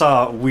 I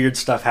saw weird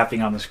stuff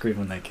happening on the screen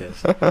when they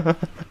kissed.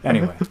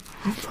 Anyway.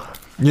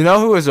 You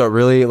know who was a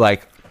really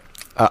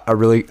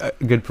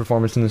good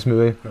performance in this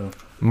movie? Oh.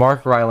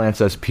 Mark Rylance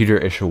as Peter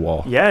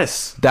Ishawal.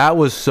 Yes. That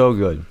was so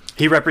good.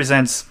 He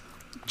represents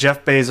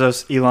Jeff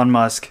Bezos, Elon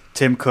Musk,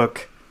 Tim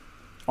Cook,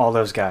 all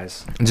those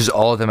guys. Just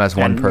all of them as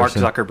one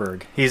person. Mark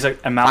Zuckerberg. He's a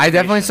I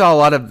definitely saw a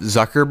lot of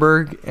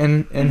Zuckerberg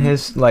in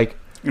his like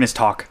in his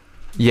talk.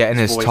 Yeah, in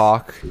his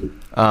talk.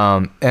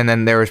 And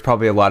then there was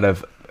probably a lot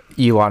of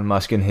Elon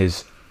Musk in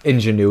his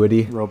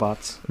ingenuity.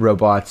 Robots,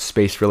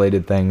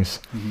 space-related things.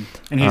 Mm-hmm.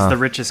 And he's the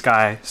richest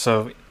guy,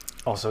 so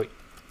also,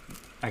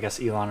 I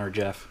guess Elon or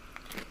Jeff.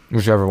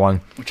 Whichever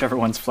one. Whichever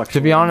one's flexible.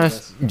 To be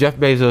honest, Jeff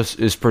Bezos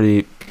is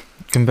pretty,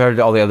 compared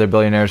to all the other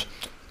billionaires,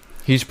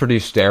 he's pretty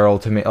sterile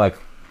to me. Like,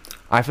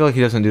 I feel like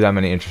he doesn't do that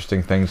many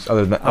interesting things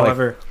other than...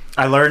 However,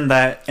 I learned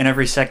that in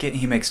every second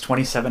he makes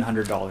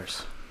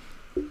 $2,700.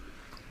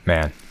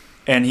 Man.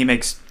 And he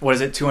makes,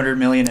 $200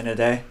 million in a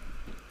day?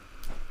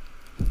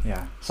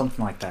 Yeah,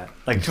 something like that.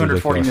 Like That's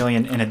 240 ridiculous.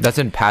 million in a That's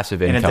in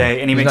passive income. in a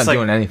day, and he he's makes not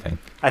doing anything.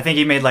 I think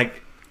he made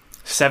like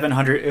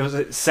 700. It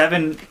was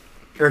 7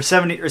 or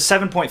 70 or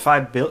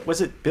 7.5 bill.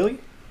 Was it billion?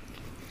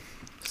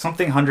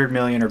 Something 100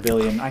 million or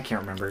billion. I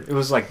can't remember. It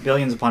was like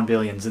billions upon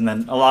billions, and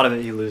then a lot of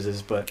it he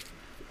loses. But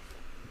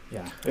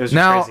yeah, it was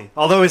crazy.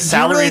 Although his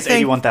salary is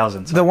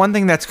 81,000. So. The one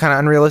thing that's kind of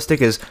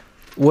unrealistic is,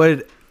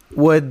 would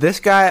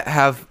this guy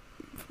have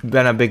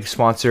been a big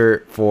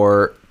sponsor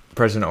for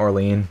President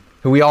Orlean?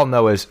 Who we all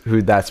know is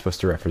who that's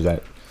supposed to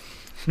represent.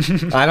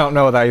 I don't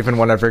know that I even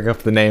want to bring up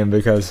the name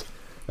because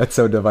that's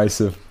so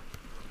divisive.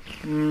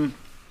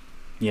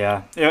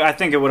 Yeah, I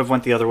think it would have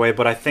went the other way,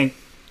 but I think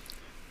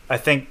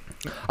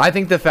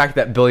the fact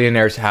that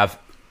billionaires have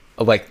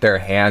like their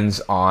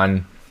hands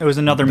on It was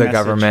another the message.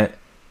 government.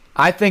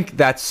 I think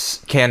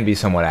that's can be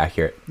somewhat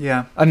accurate.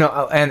 Yeah.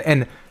 No,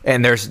 and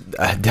there's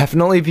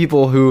definitely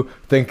people who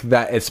think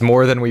that it's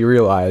more than we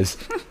realize,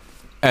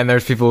 and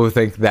there's people who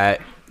think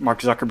that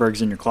Mark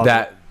Zuckerberg's in your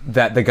closet.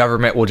 that the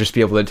government will just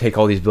be able to take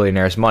all these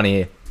billionaires'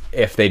 money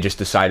if they just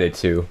decided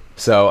to.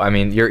 So I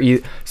mean,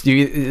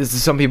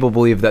 some people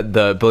believe that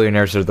the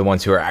billionaires are the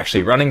ones who are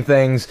actually running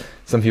things.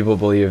 Some people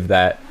believe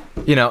that,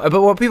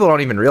 but what people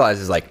don't even realize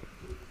is like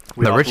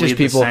We the all richest believe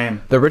the people,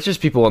 same. the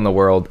richest people in the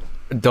world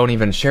don't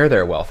even share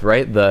their wealth,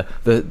 right?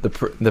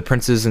 The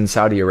princes in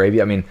Saudi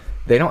Arabia, I mean,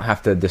 they don't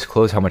have to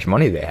disclose how much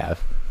money they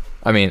have.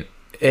 I mean,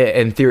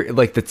 in theory,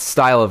 like the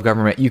style of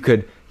government, you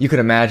could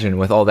imagine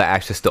with all the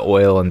access to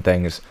oil and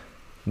things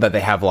that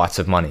they have lots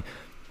of money.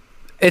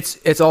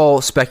 It's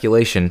all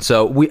speculation.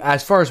 So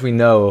as far as we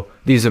know,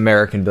 these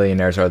American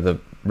billionaires are the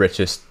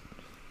richest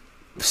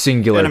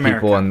singular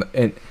people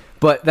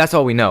but that's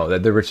all we know,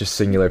 that the richest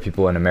singular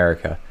people in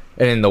America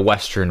and in the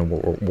Western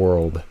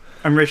world.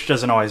 And rich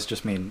doesn't always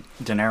just mean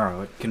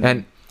dinero. It can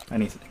mean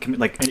anything. It can,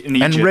 like in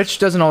Egypt. And rich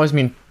doesn't always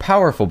mean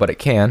powerful, but it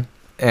can.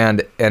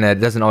 And it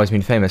doesn't always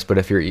mean famous, but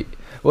if you're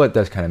well, it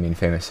does kind of mean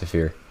famous if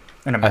you're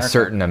in America. a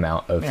certain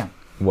amount of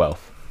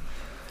wealth.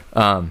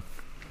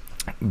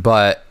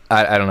 But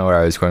I don't know where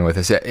I was going with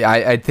this.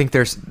 I think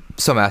there's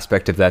some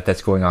aspect of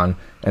that's going on,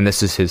 and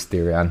this is his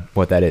theory on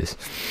what that is.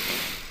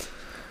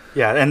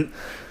 Yeah, and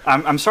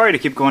I'm sorry to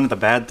keep going to the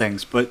bad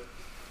things, but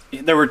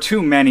there were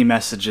too many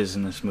messages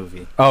in this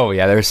movie. Oh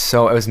yeah, it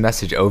was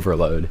message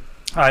overload.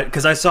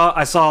 Because I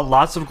saw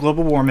lots of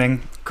global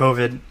warming,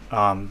 COVID,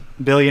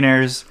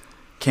 billionaires,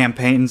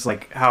 campaigns,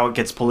 like how it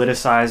gets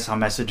politicized, how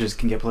messages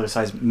can get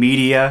politicized,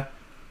 media.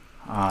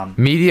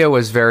 Media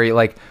was very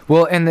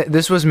and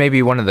this was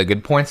maybe one of the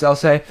good points I'll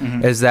say,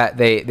 is that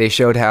they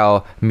showed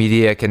how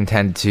media can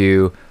tend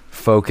to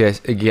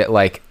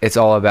it's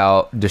all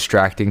about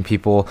distracting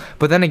people,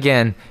 but then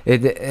again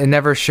it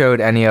never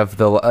showed any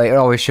of it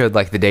always showed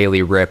like the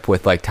Daily Rip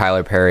with like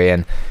Tyler Perry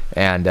and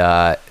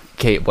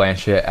Kate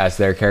Blanchett as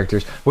their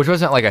characters, which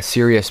wasn't like a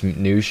serious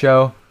news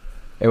show.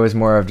 It was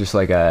more of just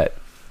like a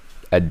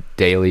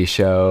daily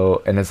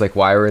show, and it's like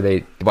why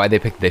they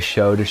pick this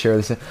show to share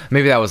this.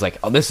 Maybe that was like,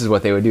 oh, this is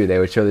what they would do. They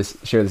would share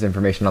this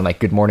information on like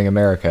Good Morning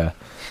America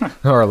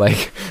or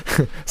like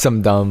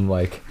some dumb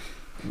like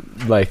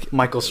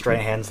Michael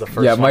Strahan's the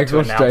first. Yeah, one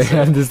Michael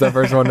Strahan is the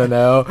first one to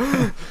know.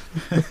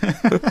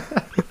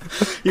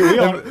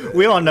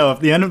 we all know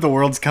if the end of the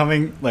world's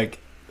coming, like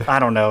I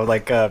don't know,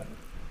 like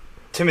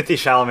Timothy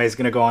Chalamet is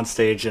gonna go on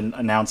stage and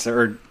announce it,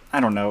 or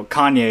I don't know,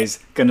 Kanye's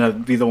gonna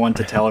be the one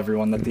to tell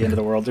everyone that the end of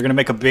the world. They're gonna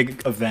make a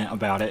big event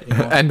about it.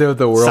 End of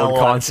the world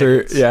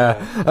concert.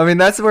 Yeah. I mean,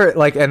 that's where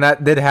and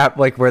that did happen.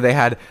 Like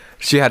where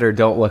she had her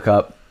 "Don't Look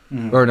Up,"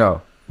 or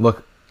no,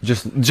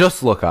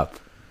 just look up.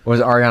 Was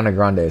Ariana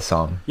Grande's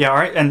song. Yeah, all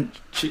right,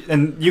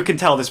 and you can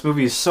tell this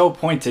movie is so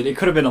pointed. It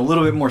could have been a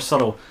little bit more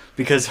subtle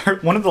because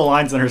one of the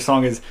lines in her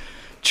song is,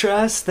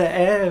 "Trust the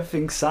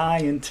effing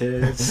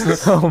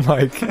scientists." Oh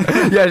my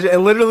god! Yeah, it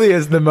literally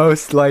is the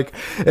most like.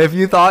 If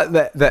you thought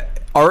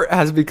that art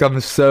has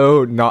become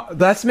so not,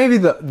 that's maybe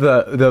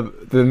the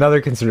another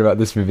concern about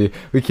this movie.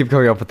 We keep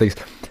coming up with things.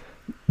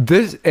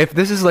 If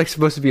this is like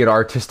supposed to be an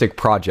artistic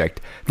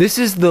project, this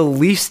is the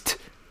least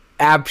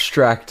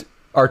abstract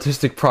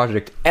artistic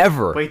project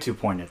ever. Way too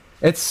pointed.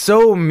 It's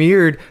so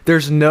mirrored.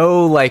 There's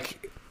no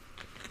like.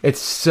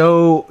 It's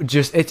so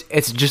just.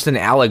 It's just an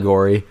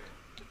allegory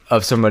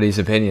of somebody's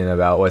opinion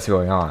about what's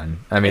going on.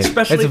 I mean,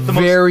 especially it's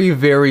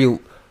very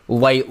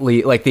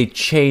lightly, like they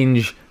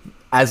change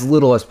as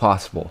little as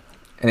possible,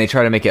 and they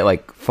try to make it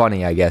like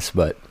funny, I guess.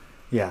 But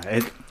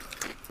yeah,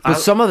 but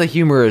some of the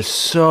humor is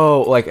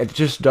so like it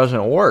just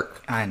doesn't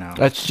work. I know.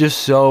 That's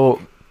just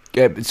so.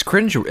 It's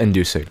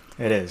cringe-inducing.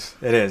 It is,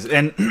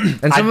 and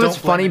some of it's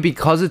funny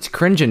because it's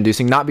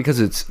cringe-inducing, not because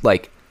it's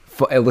like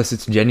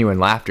elicits genuine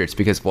laughter. It's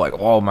because like,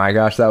 oh my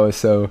gosh, that was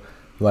so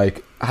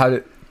like how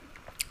did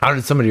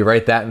somebody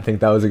write that and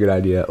think that was a good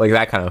idea? Like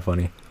that kind of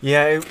funny.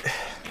 Yeah,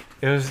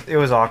 it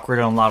was awkward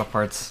on a lot of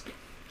parts,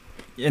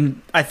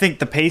 and I think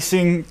the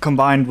pacing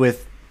combined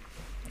with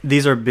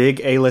these are big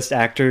A-list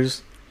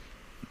actors,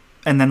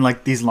 and then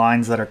like these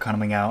lines that are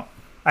coming out.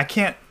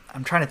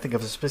 I'm trying to think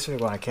of a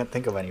specific one. I can't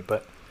think of any,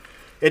 but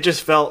it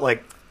just felt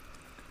like.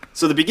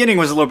 So the beginning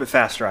was a little bit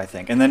faster, I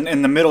think, and then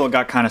in the middle it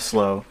got kind of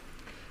slow.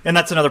 And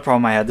that's another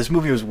problem I had. This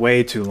movie was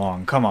way too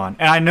long. Come on.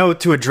 And I know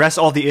to address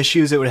all the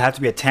issues, it would have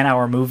to be a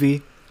 10-hour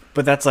movie.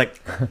 But that's like...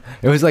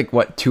 It was like,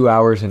 what, 2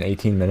 hours and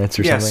 18 minutes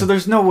or something? Yeah, so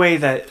there's no way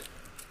that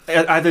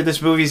either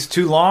this movie's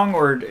too long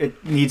or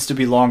it needs to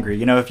be longer.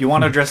 You know, if you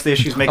want to address the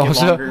issues, make it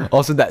longer.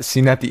 Also, that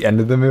scene at the end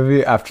of the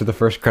movie after the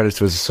first credits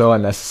was so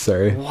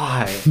unnecessary.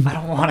 Why? I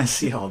don't want to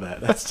see all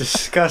that. That's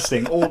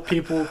disgusting. Old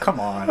people, come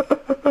on.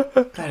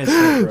 That is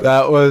so gross.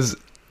 That was...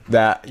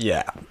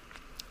 yeah.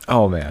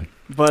 Oh, man.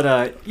 But,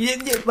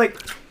 like,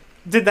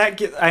 did that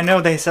get... I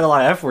know they said a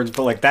lot of F words,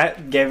 but, like, that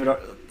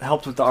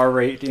helped with the R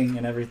rating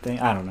and everything.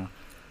 I don't know.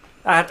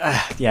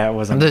 Yeah, it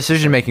wasn't... The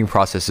decision-making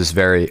process is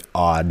very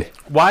odd.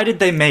 Why did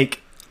they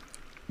make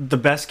the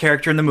best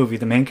character in the movie,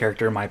 the main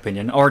character, in my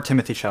opinion, or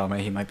Timothy Chalamet,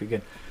 he might be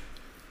good.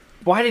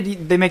 Why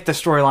did they make the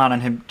storyline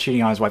on him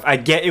cheating on his wife? I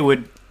get it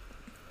would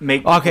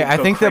make. Okay, I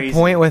think the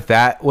point with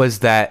that was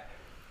that,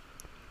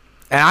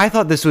 and I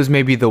thought this was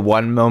maybe the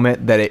one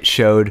moment that it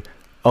showed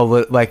a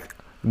little like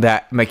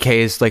that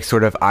McKay's like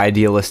sort of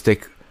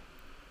idealistic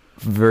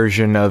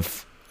version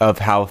of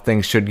how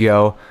things should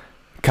go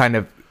kind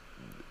of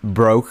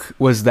broke,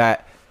 was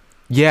that,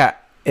 yeah,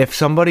 if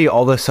somebody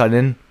all of a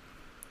sudden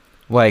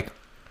like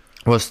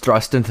was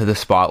thrust into the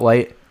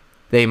spotlight,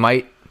 they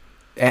might,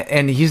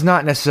 and he's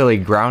not necessarily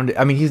grounded.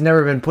 I mean, he's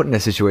never been put in a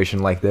situation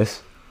like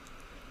this.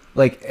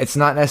 Like, it's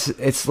not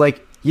it's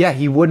like, yeah,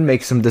 he would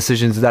make some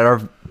decisions that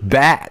are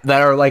bad,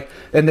 that are like,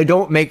 and they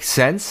don't make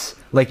sense,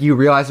 like you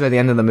realize by the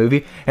end of the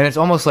movie. And it's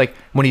almost like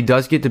when he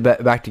does get to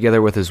back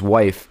together with his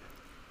wife,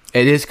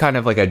 it is kind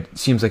of like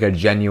seems like a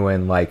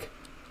genuine, like,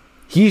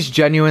 he's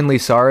genuinely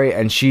sorry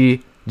and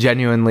she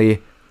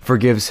genuinely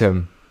forgives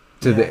him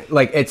to the,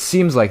 like, it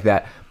seems like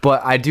that.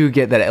 But I do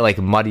get that it like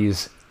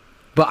muddies,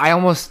 but I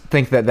almost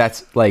think that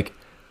that's like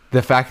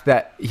the fact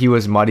that he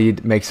was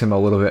muddied makes him a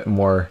little bit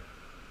more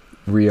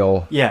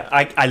real. Yeah,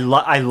 I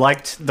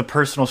liked the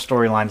personal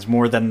storylines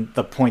more than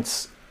the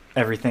points,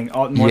 everything,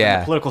 more than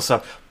the political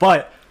stuff.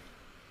 But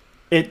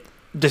it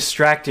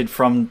distracted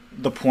from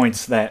the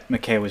points that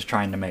McKay was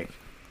trying to make.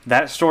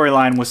 That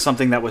storyline was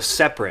something that was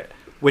separate.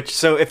 Which,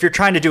 so if you're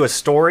trying to do a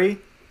story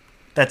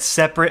that's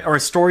separate, or a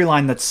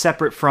storyline that's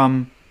separate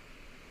from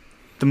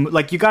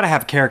like, you got to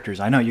have characters.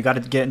 I know you got to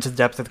get into the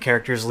depth of the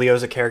characters.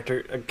 Leo's a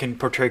character, can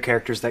portray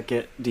characters that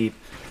get deep.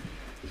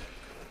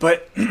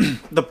 But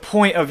the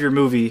point of your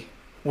movie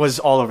was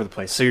all over the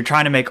place. So you're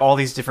trying to make all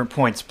these different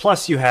points.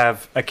 Plus, you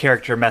have a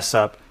character mess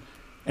up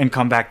and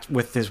come back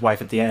with his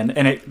wife at the end,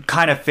 and it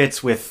kind of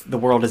fits with the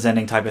world is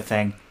ending type of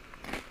thing.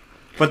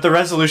 But the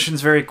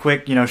resolution's very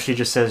quick. You know, she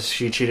just says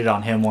she cheated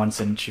on him once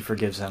and she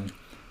forgives him.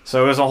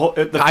 So it was a whole.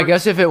 I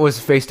guess if it was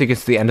faced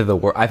against the end of the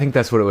world, I think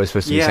that's what it was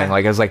supposed to be saying.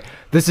 Like, I was like,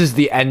 this is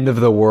the end of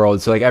the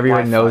world. So like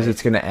everyone knows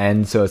it's gonna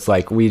end. So it's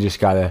like we just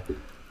gotta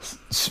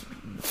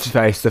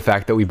face the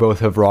fact that we both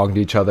have wronged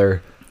each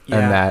other,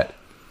 and that.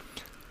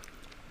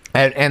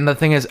 And the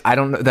thing is, I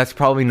don't know. That's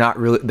probably not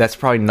really. That's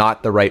probably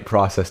not the right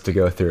process to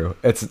go through.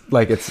 It's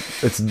like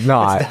it's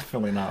not. It's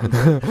definitely not.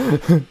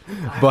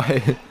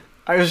 But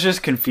I was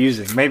just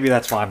confusing. Maybe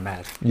that's why I'm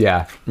mad.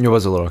 Yeah, it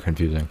was a little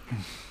confusing.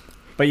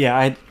 But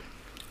yeah,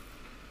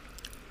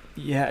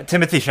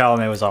 Timothy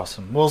Chalamet was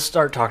awesome. We'll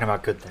start talking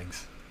about good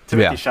things.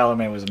 Timothy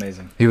Chalamet was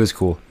amazing. He was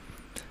cool.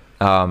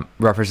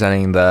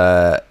 Representing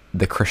the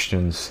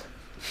Christians.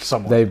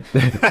 Somewhat. They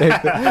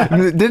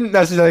didn't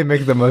necessarily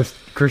make the most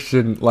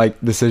Christian like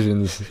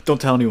decisions. Don't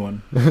tell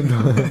anyone.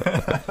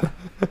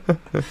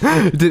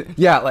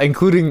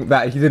 Including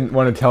that he didn't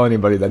want to tell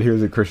anybody that he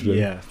was a Christian.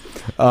 Yeah.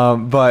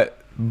 But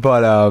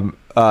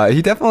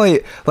he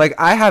definitely, like,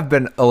 I have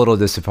been a little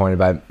disappointed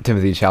by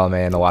Timothy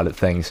Chalamet in a lot of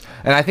things,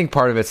 and I think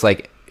part of it's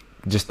like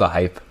just the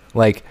hype.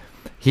 Like,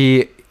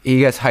 he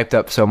gets hyped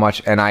up so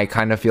much, and I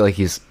kind of feel like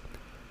he's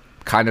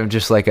kind of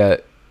just like a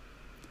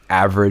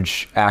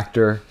average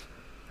actor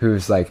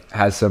who's like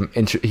has some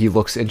he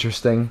looks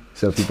interesting,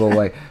 so people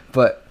like,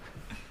 but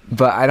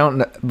I don't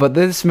know. But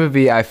this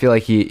movie, I feel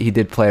like he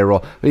did play a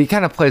role. But he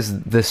kind of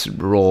plays this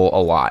role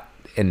a lot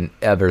in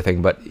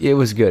everything. But it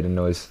was good, and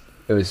it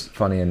was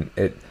funny, and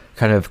it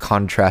kind of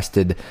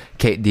contrasted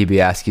Kate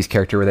DiBiase's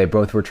character, where they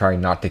both were trying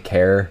not to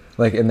care,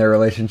 like, in their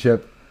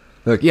relationship.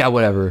 They're like, yeah,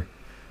 whatever.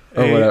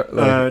 Or hey, whatever.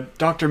 Like,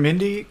 Dr.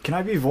 Mindy, can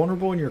I be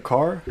vulnerable in your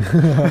car?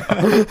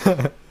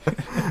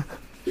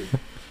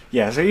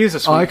 Yeah, so he's a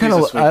sweet.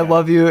 I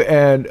love you,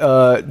 and do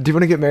you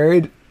want to get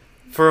married?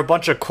 For a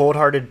bunch of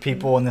cold-hearted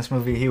people in this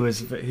movie, he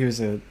was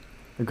a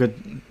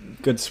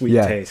good sweet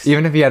taste.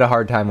 Even if he had a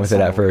hard time with it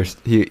at first,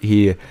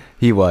 he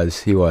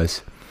was.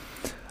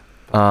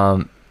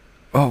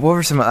 What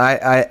were some?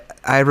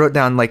 I wrote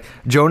down, like,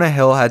 Jonah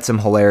Hill had some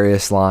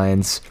hilarious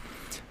lines.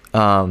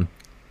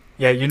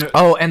 Yeah, you know.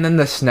 Oh, and then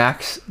the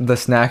snacks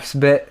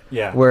bit.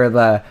 Yeah. Where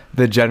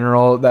the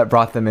general that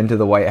brought them into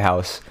the White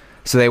House.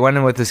 So they went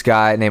in with this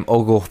guy named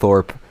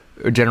Oglethorpe,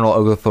 General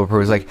Oglethorpe, who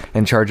was like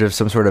in charge of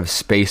some sort of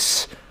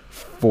space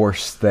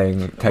force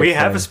thing. We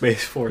have a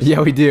space force. Yeah,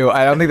 we do.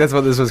 I don't think that's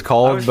what this was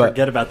called. I always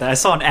forget about that. I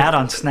saw an ad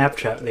on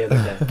Snapchat the other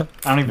day.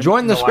 I don't even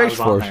join the space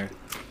force.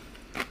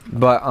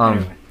 But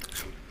anyway.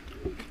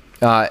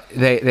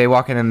 They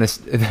walk in, and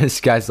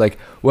this guy's like,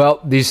 well,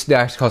 these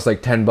snacks cost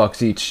like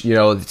 $10 each. You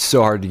know, it's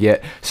so hard to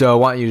get. So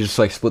why don't you just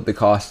like split the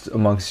cost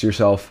amongst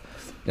yourself?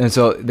 And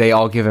so they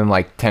all give him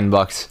like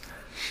 $10.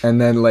 And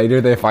then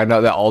later they find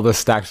out that all the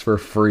snacks were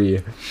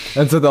free.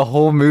 And so the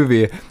whole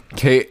movie,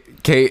 Kate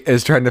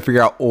is trying to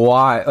figure out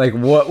why. Like,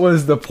 what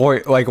was the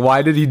point? Like,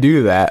 why did he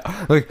do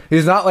that? Like,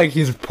 he's not like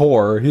he's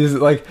poor. He's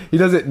like, he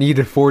doesn't need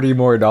 $40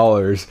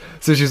 more.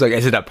 So she's like,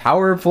 is it a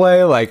power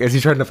play? Like, is he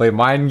trying to play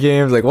mind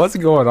games? Like, what's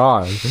going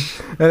on?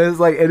 And it's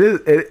like,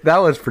 that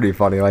was pretty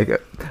funny. Like,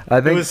 I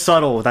think it was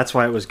subtle. That's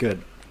why it was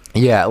good.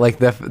 Yeah, like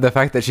the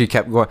fact that she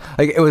kept going.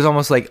 Like, it was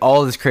almost like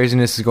all this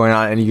craziness is going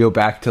on, and you go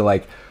back to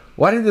like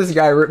why did this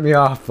guy rip me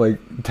off like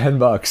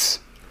 $10?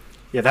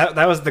 Yeah,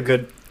 that was the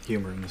good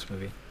humor in this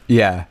movie.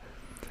 Yeah.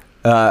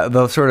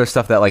 The sort of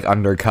stuff that like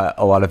undercut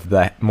a lot of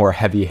the more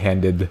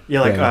heavy-handed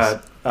Yeah,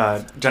 things.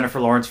 like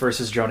Jennifer Lawrence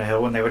versus Jonah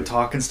Hill when they would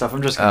talk and stuff.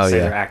 I'm just gonna say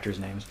their actors'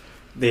 names.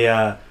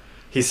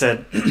 He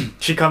said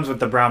she comes with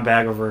the brown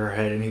bag over her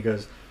head, and he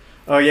goes,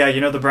 "Oh yeah,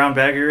 you know the brown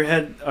bag over your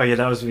head? Oh yeah,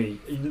 that was me.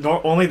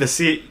 Only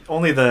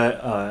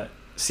the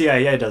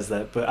CIA does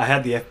that, but I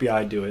had the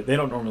FBI do it. They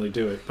don't normally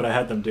do it, but I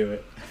had them do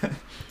it."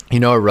 You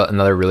know,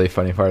 another really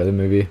funny part of the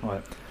movie.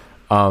 What?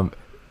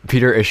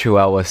 Peter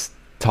Isherwell was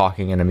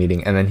talking in a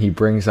meeting, and then he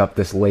brings up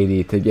this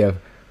lady to give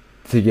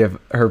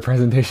her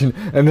presentation,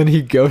 and then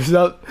he goes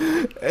up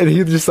and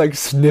he just like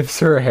sniffs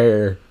her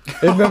hair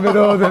in the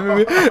middle of the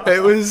movie.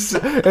 It was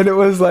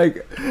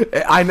like,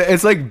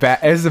 it's like bad.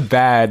 It's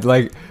bad.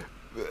 Like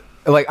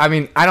I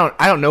mean, I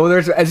don't know.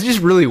 It's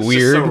just really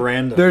weird. Just so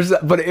random.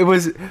 But it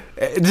was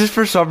just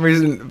for some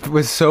reason it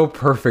was so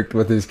perfect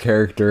with his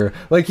character.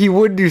 Like he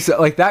would do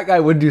like that guy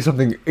would do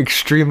something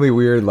extremely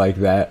weird like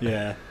that.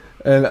 Yeah.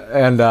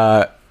 And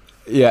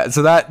yeah,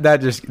 so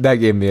that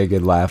gave me a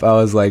good laugh. I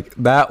was like,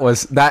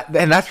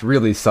 and that's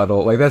really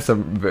subtle. Like that's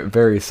some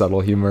very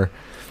subtle humor.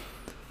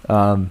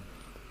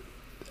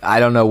 I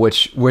don't know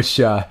which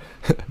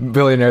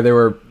billionaire they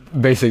were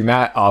basing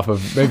that off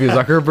of. Maybe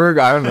Zuckerberg.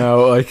 I don't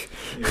know. Like,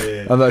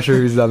 yeah. I'm not sure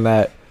who's done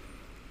that.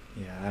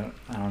 Yeah,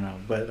 I don't know,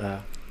 but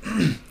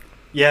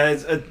yeah,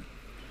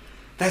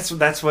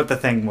 that's what the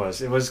thing was.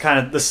 It was kind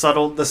of the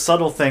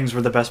subtle things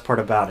were the best part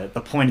about it.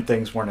 The pointed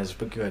things weren't as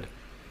good.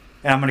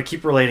 And I'm going to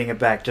keep relating it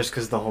back just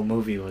because the whole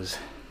movie was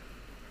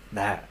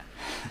that.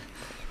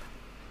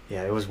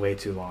 Yeah, it was way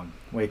too long.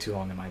 Way too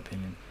long in my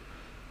opinion.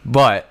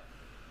 But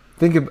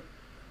think of,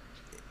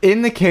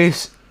 in the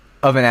case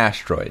of an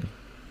asteroid,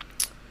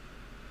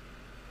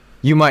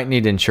 you might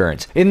need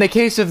insurance. In the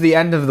case of the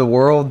end of the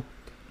world,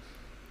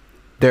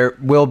 there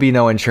will be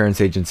no insurance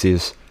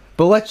agencies.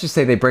 But let's just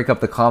say they break up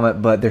the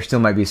comet, but there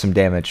still might be some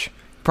damage.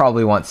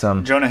 Probably want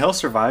some... Jonah Hill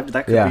survived.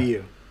 That could be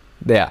you.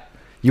 Yeah.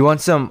 You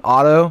want some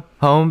auto,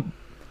 home,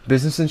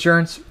 business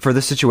insurance for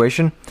this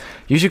situation?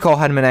 You should call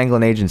Hedman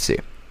Anglin Agency,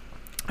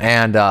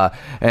 and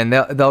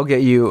they'll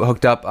get you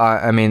hooked up.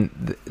 I mean,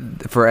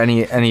 for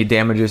any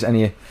damages,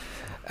 anything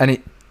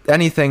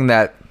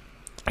that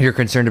you're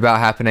concerned about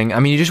happening. I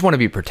mean, you just want to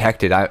be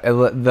protected.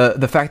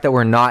 The fact that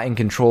we're not in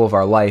control of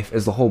our life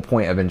is the whole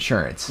point of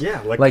insurance.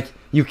 Yeah, like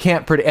you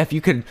can't predict. If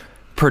you could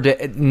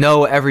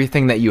know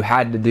everything that you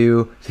had to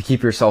do to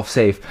keep yourself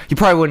safe, you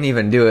probably wouldn't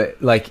even do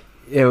it. Like.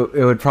 It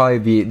would probably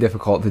be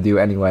difficult to do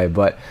anyway,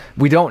 but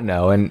we don't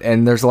know,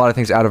 and there's a lot of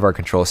things out of our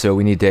control, so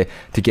we need to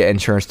get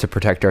insurance to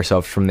protect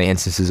ourselves from the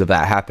instances of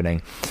that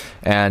happening.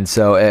 And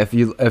so if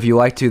you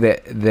like to, call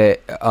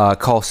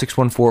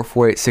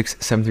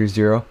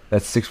 614-486-7300.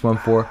 That's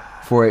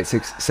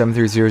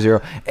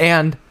 614-486-7300.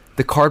 And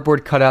the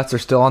cardboard cutouts are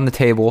still on the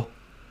table.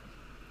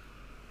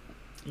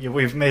 Yeah,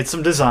 we've made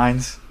some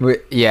designs.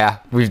 We've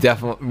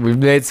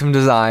made some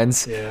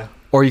designs. Yeah.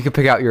 Or you could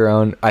pick out your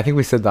own. I think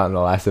we said that in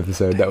the last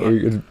episode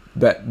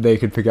that they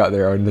could pick out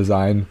their own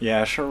design.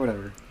 Yeah, sure,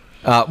 whatever.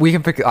 We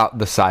can pick out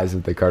the size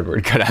of the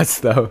cardboard cutouts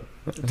though.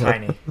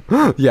 Tiny.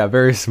 Yeah,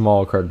 very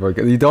small cardboard.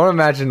 You don't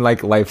imagine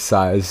like life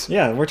size.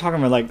 Yeah, we're talking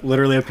about like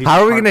literally a piece.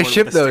 How of are we gonna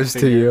ship those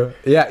to you?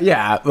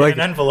 Yeah, like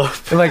an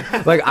envelope.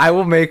 like I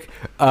will make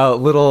a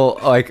little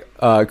like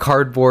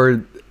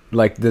cardboard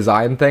like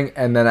design thing,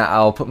 and then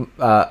I'll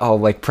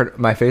like print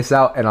my face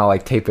out and I'll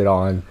like tape it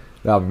on.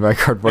 That'll be my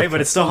cardboard. Hey, but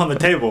it's still on the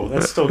table.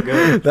 That's still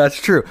good. That's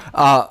true.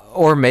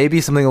 Or maybe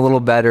something a little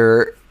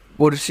better.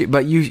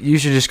 But you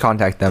should just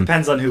contact them.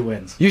 Depends on who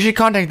wins. You should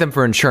contact them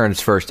for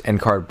insurance first and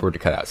cardboard to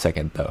cut out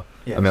second, though.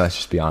 Yes. I mean, let's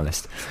just be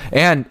honest.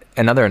 And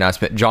another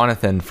announcement: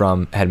 Jonathan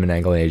from Hedman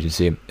Anglin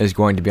Agency is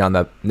going to be on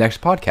the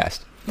next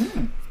podcast,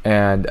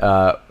 and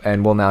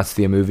we'll announce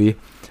the movie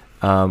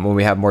when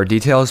we have more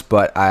details.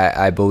 But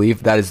I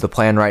believe that is the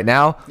plan right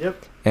now.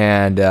 Yep.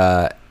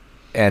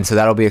 And so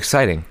that'll be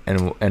exciting,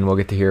 and we'll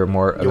get to hear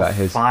more about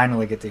his.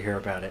 Finally get to hear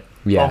about it.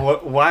 Yeah. Oh,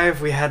 why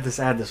have we had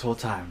this ad this whole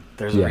time?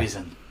 There's a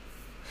reason.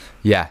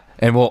 Yeah,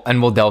 and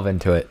we'll delve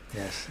into it.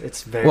 Yes,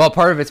 it's very well.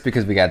 Part of it's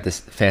because we got this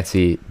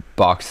fancy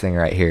box thing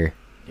right here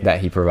that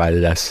he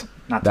provided us.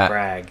 Not to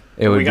brag.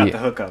 We got the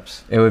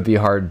hookups. It would be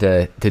hard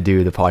to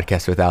do the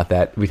podcast without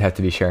that. We'd have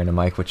to be sharing a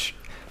mic, which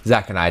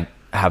Zach and I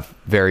have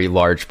very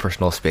large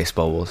personal space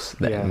bubbles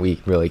that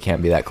we really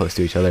can't be that close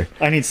to each other.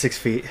 I need 6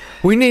 feet.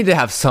 We need to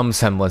have some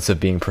semblance of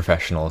being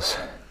professionals.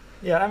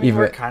 Yeah, I mean,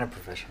 we're kind of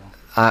professional.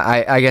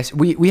 I guess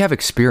we have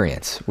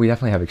experience. We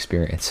definitely have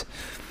experience.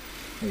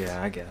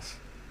 Yeah, I guess.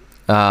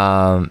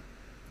 But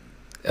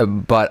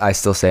I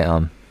still say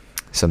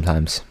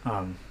sometimes.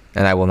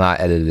 And I will not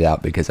edit it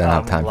out because I don't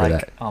have time for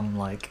that.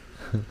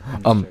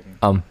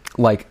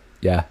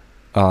 Yeah.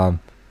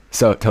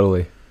 So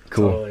totally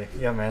cool. Totally.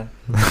 Yeah, man.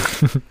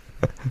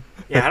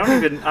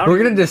 Yeah, We're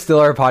gonna distill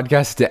our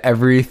podcast to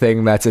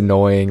everything that's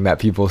annoying that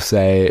people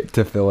say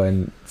to fill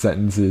in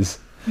sentences.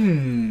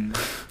 It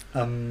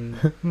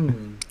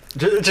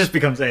just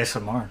becomes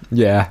ASMR.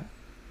 Yeah.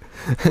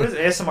 What does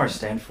ASMR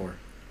stand for?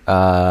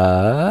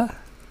 I've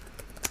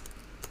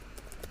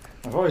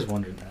always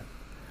wondered that.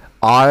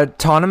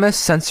 Autonomous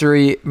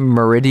sensory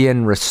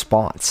meridian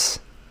response.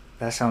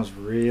 That sounds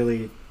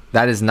really...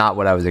 That is not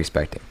what I was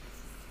expecting.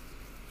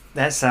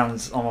 That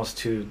sounds almost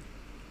too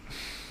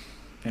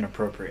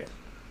inappropriate.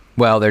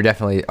 Well, there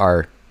definitely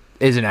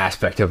is an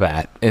aspect of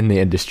that in the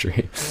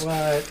industry.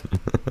 What?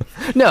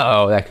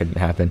 No, that couldn't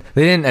happen.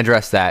 They didn't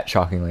address that,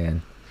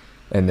 shockingly,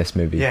 in this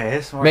movie. Yeah,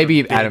 it's more Maybe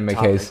of a big Adam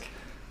McKay's topic.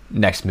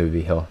 next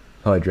movie, he'll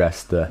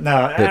address the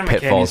Adam McKay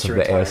pitfalls needs to of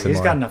the retire. ASMR.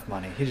 He's got enough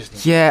money. He just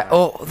needs Yeah. to retire.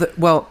 Oh,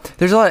 well,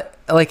 there's a lot.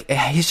 Like,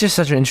 he's just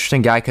such an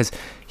interesting guy because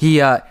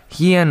he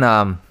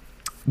and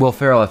Will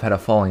Ferrell have had a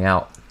falling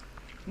out.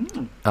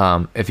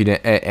 If you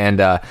didn't, and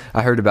I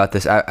heard about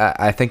this.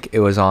 I think it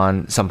was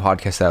on some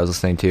podcast that I was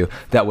listening to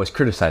that was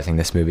criticizing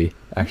this movie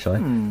actually,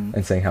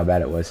 and saying how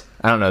bad it was.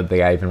 I don't know if the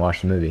guy even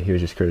watched the movie. He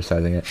was just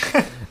criticizing it.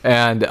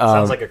 And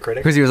Sounds like a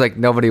critic. because he was like,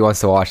 nobody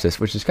wants to watch this,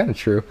 which is kind of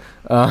true.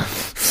 But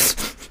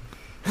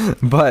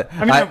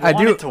I mean, I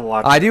wanted to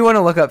watch I it. do want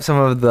to look up some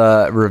of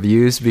the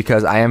reviews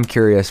because I am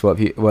curious what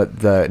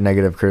the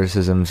negative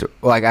criticisms.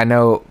 Like, I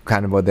know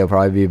kind of what they'll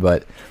probably be,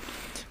 but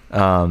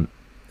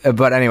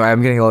anyway,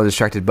 I'm getting a little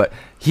distracted. But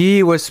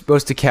he was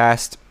supposed to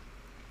cast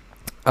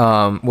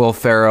Will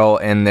Ferrell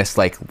in this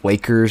like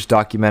Lakers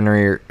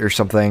documentary or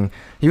something.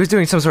 He was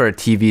doing some sort of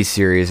TV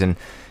series, and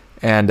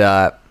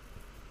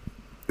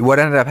what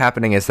ended up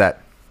happening is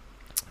that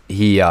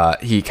he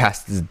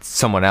casted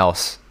someone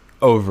else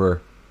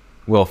over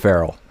Will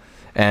Ferrell,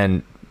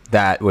 and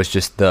that was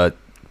just the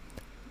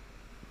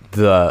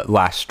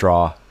last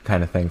straw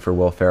kind of thing for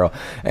Will Ferrell.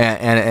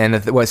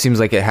 And what seems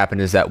like it happened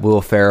is that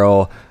Will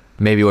Ferrell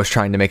maybe was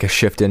trying to make a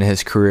shift in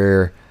his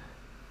career,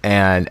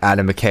 and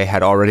Adam McKay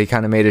had already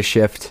kind of made a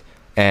shift,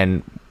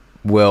 and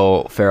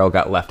Will Ferrell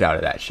got left out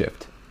of that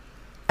shift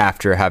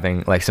after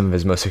having like some of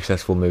his most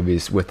successful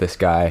movies with this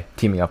guy,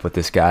 teaming up with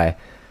this guy,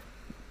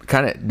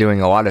 kind of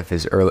doing a lot of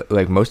his early,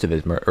 like most of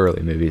his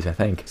early movies, I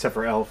think. Except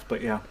for Elf,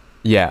 but yeah.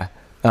 Yeah.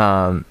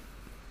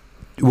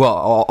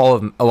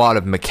 Well, a lot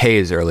of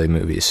McKay's early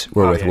movies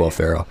were with Will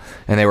Ferrell,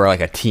 and they were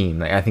like a team.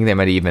 Like, I think they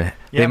might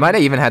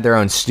have even had their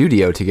own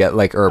studio to get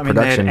like, or I mean,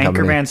 production they had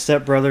company. Anchorman,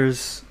 Step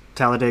Brothers,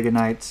 Talladega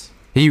Nights.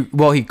 He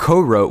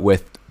co-wrote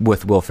with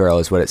Will Ferrell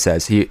is what it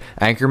says.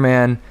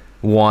 Anchorman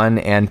 1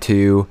 and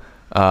 2,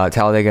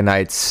 Talladega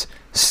Nights,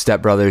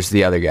 Step Brothers,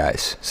 the other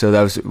guys. So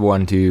that was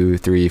 1, 2,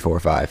 3, 4,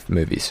 5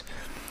 movies.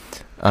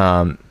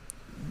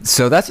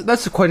 So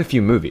that's quite a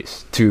few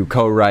movies to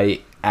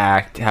co-write,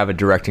 act, have a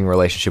directing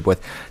relationship with,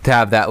 to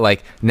have that,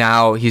 like,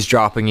 now he's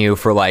dropping you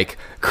for like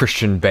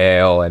Christian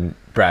Bale and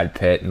Brad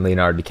Pitt and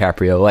Leonardo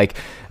DiCaprio. Like,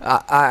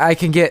 I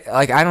can get,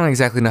 like, I don't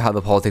exactly know how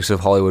the politics of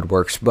Hollywood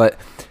works, but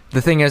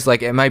the thing is,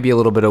 like, it might be a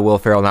little bit of Will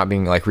Ferrell not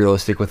being like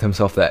realistic with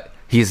himself, that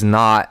he's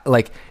not,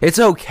 like, it's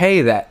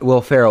okay that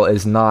Will Ferrell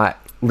is not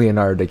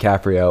Leonardo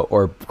DiCaprio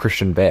or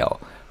Christian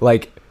Bale.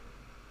 Like,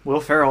 Will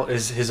Ferrell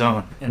is his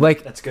own. And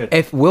like, that's good.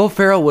 If Will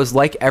Ferrell was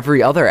like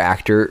every other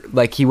actor,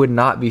 like, he would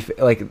not be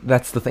like,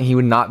 that's the thing, he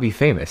would not be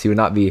famous. He would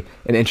not be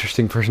an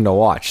interesting person to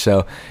watch.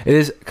 So it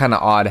is kind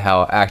of odd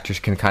how actors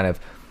can kind of,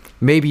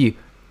 maybe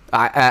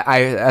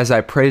as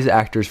I praise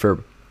actors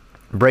for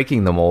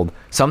breaking the mold,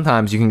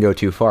 sometimes you can go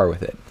too far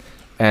with it,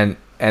 and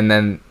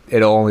then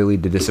it'll only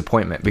lead to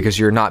disappointment because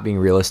you're not being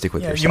realistic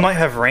with yourself. You might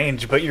have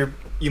range, but you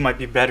might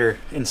be better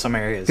in some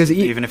areas,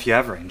 even if you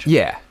have range.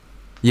 Yeah,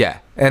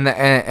 and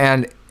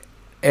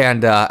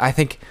I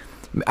think,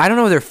 I don't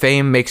know whether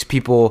fame makes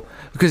people,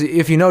 because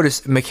if you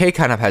notice, McKay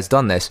kind of has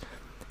done this.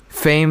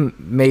 Fame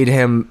made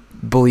him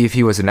believe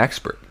he was an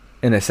expert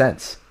in a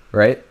sense,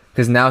 right?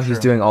 Because now he's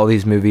doing all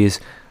these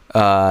movies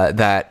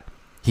that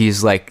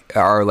he's like,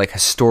 are like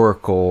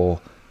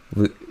historical,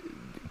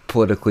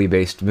 politically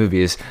based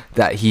movies,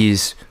 that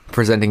he's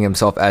presenting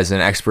himself as an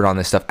expert on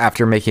this stuff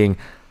after making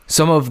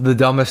some of the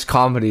dumbest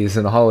comedies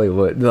in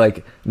Hollywood.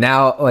 Like,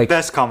 now, like,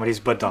 Best comedies,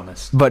 but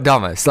dumbest.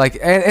 Like,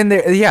 and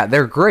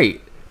they're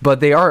great, but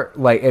they aren't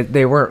like,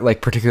 they weren't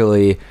like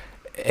particularly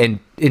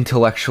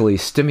intellectually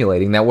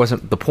stimulating. That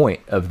wasn't the point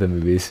of the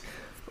movies.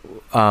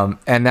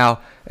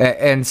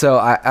 And so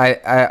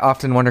I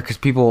often wonder, because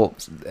people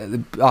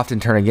often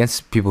turn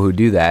against people who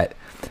do that,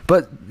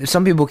 but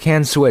some people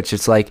can switch.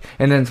 It's like,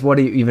 and then what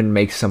do you even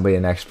make somebody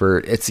an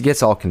expert? It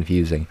gets all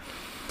confusing.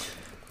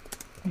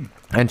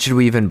 And should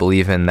we even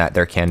believe in that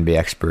there can be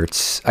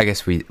experts? I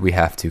guess we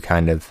have to,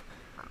 kind of.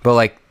 But,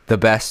 like, the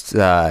best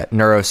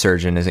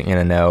neurosurgeon isn't going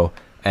to know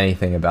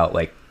anything about,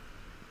 like,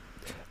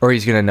 or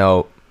he's going to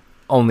know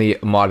only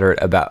a moderate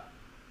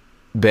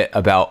bit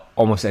about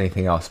almost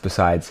anything else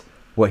besides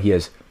what he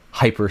is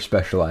hyper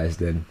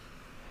specialized in.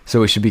 So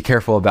we should be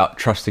careful about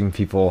trusting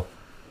people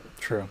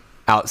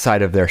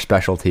outside of their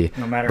specialty.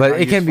 No matter but how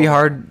it can be useful.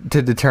 hard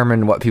to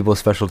determine what people's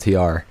specialty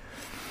are.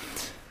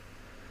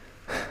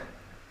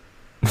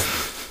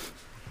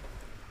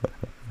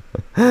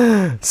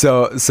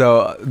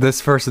 So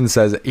this person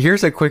says,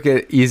 here's a quick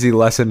and easy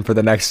lesson for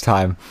the next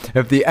time.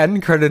 If the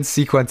end credits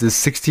sequence is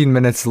 16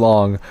 minutes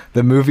long,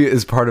 the movie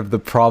is part of the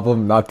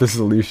problem, not the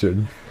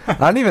solution. I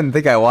don't even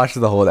think I watched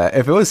the whole that.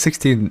 If it was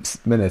 16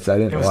 minutes, I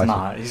didn't watch it. It was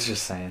not. He's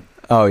just saying.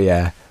 Oh,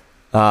 yeah.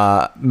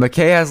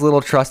 McKay has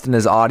little trust in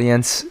his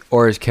audience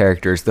or his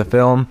characters. The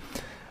film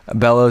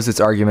bellows its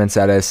arguments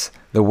at us.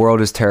 The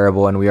world is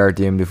terrible and we are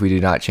doomed if we do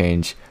not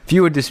change.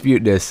 Few would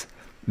dispute this,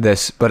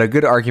 but a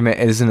good argument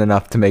isn't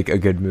enough to make a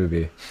good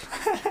movie.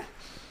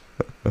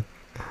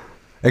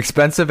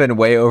 Expensive and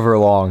way over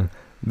long.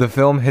 The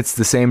film hits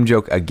the same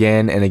joke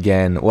again and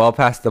again, well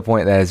past the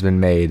point that has been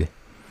made.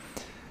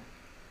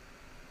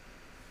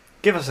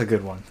 Give us a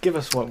good one. Give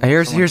us what.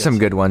 Here's some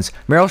good ones.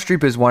 Meryl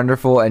Streep is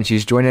wonderful, and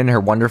she's joined in her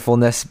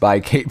wonderfulness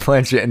by Kate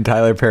Blanchett and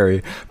Tyler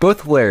Perry.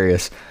 Both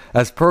hilarious.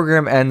 As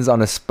program ends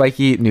on a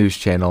spiky news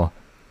channel.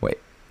 Wait,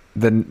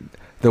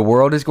 the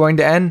world is going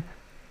to end?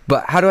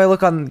 But how do I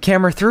look on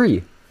camera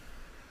 3?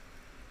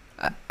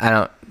 I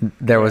don't.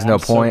 There was no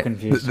point. So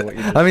confused what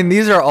you did. I mean,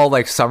 these are all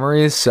like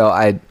summaries, so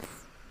I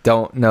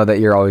don't know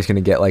that you're always going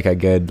to get like a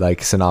good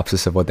like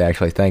synopsis of what they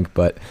actually think.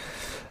 But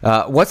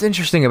what's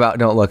interesting about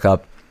Don't Look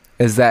Up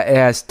is that it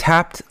has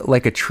tapped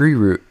like a tree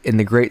root in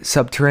the great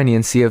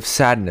subterranean sea of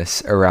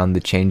sadness around the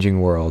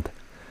changing world.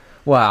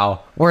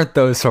 Wow, weren't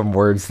those some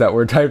words that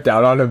were typed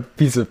out on a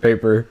piece of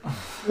paper?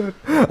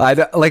 I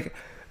don't, like,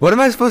 what am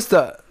I supposed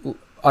to,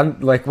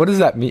 like, what does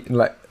that mean?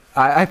 Like,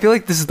 I feel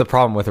like this is the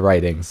problem with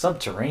writing.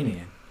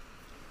 Subterranean.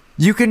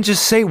 You can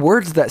just say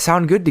words that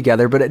sound good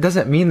together, but it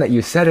doesn't mean that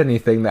you said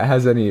anything that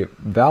has any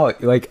value.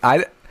 Like,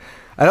 I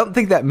don't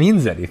think that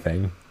means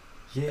anything.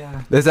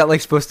 Yeah. Is that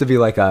like supposed to be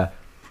like a,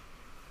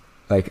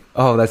 like,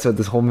 oh, that's what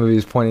this whole movie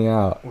is pointing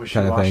out,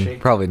 kind of thing?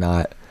 Probably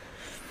not.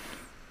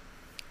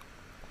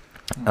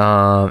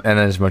 And then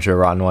there's a bunch of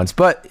rotten ones.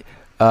 But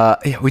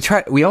yeah,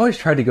 we always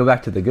try to go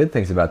back to the good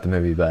things about the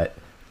movie, but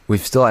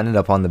we've still ended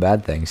up on the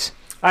bad things.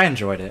 I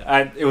enjoyed it.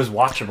 It was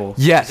watchable.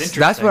 Yes,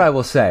 that's what I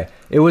will say.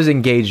 It was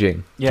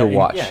engaging to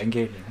watch. Yeah,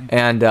 engaging.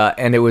 And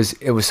it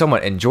was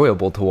somewhat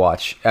enjoyable to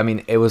watch. I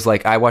mean, it was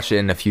like I watched it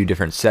in a few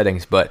different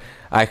settings, but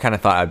I kind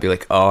of thought I'd be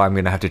like, oh, I'm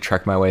gonna have to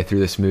trek my way through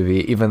this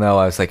movie, even though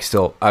I was like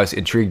I was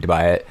intrigued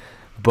by it,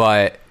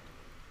 but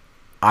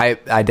I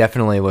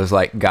definitely was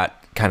like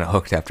got kind of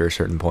hooked after a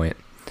certain point.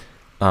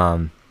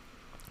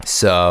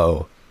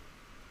 So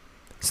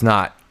it's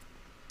not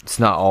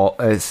all,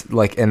 it's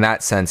like in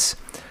that sense,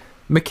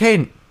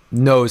 McKay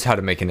knows how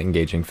to make an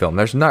engaging film.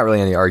 There's not really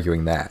any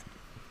arguing that.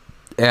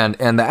 And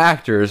the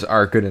actors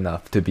are good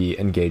enough to be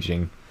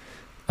engaging.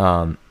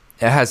 And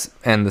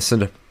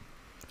the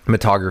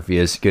cinematography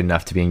is good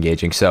enough to be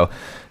engaging. So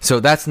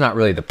that's not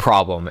really the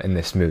problem in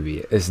this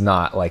movie. Is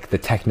not like the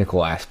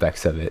technical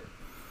aspects of it.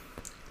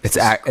 It's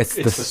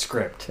the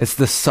script. It's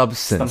the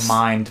substance. It's the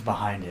mind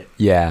behind it.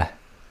 Yeah.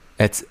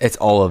 It's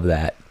all of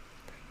that.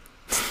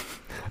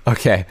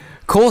 Okay.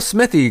 Cole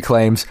Smithy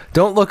claims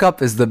Don't Look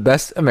Up is the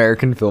best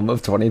American film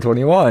of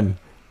 2021.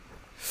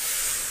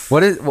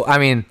 I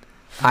mean,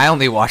 I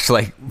only watched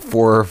like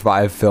 4 or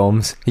 5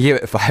 films. He gave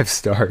it 5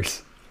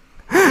 stars.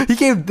 He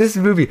gave this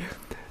movie.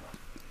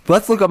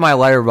 Let's look up my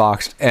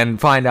Letterboxd and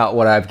find out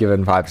what I've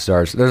given 5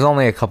 stars. There's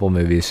only a couple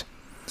movies.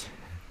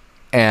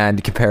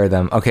 And compare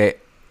them. Okay.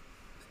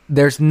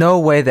 There's no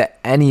way that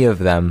any of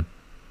them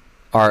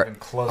are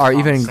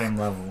even on the same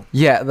level.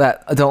 Yeah,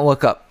 that Don't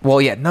Look Up. Well,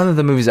 yeah, none of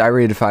the movies I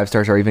rated 5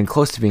 stars are even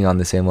close to being on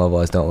the same level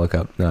as Don't Look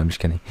Up. No, I'm just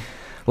kidding.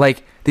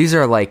 Like, these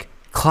are like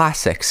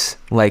classics.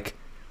 Like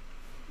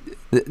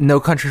No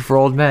Country for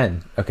Old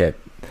Men. Okay,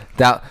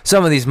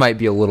 some of these might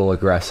be a little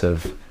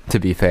aggressive, to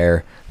be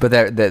fair,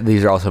 but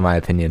these are also my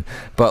opinion.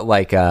 But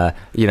like,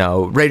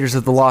 Raiders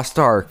of the Lost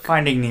Ark,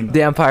 Finding Nemo,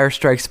 The Empire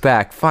Strikes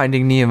Back,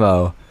 Finding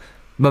Nemo,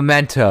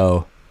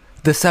 Memento,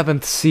 The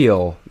Seventh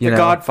Seal, The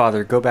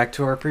Godfather. Go back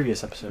to our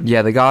previous episode.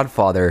 Yeah, The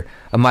Godfather.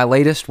 My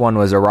latest one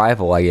was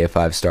Arrival. I gave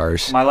 5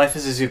 stars. My Life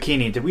is a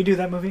Zucchini. Did we do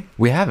that movie?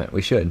 We haven't.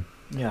 We should.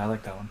 Yeah, I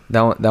like that one.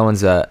 That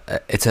one's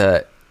it's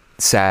a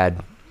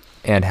sad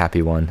and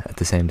happy one at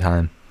the same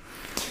time.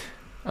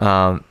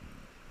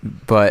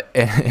 But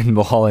in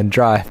Mulholland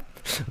Drive,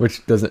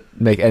 which doesn't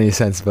make any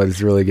sense, but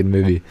it's a really good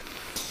movie.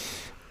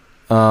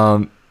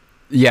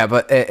 Yeah,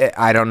 but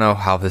I don't know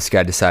how this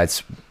guy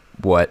decides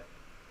what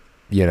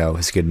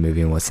is a good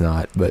movie and what's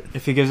not. But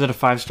if he gives it a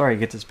 5 star, he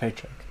gets his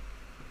paycheck.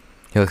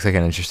 He looks like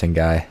an interesting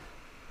guy.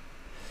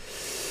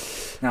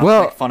 Now,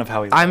 well, make fun of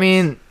how he looks. I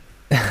mean,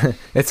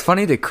 it's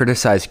funny to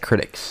criticize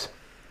critics,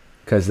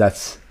 because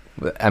that's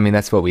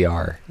what we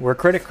are. We're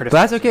criticizers. But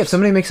that's okay if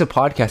somebody makes a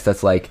podcast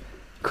that's like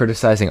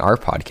criticizing our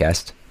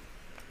podcast.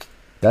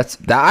 That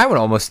I would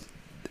almost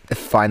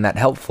find that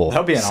helpful. That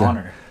would be an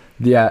honor.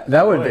 Yeah,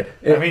 that would.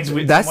 That means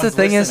that's the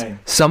thing listening. Is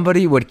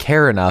somebody would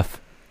care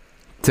enough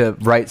to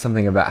write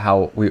something about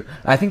how we.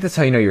 I think that's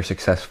how you know you're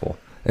successful,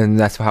 and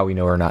that's how we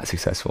know we're not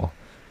successful.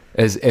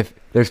 Is if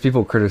there's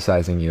people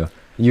criticizing you,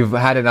 you've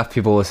had enough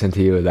people listen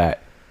to you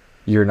that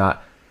you're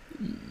not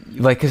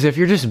like. Because if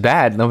you're just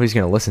bad, nobody's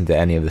gonna listen to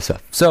any of this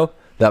stuff. So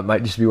that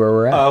might just be where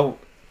we're at. Oh,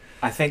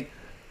 I think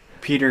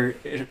Peter,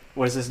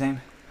 what is his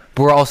name?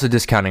 But we're also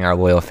discounting our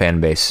loyal fan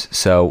base,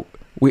 so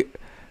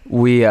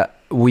we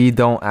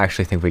don't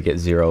actually think we get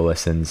 0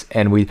 listens,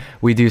 and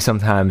we do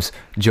sometimes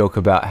joke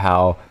about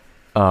how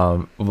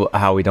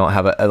we don't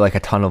have a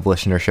ton of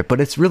listenership, but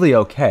it's really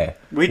okay.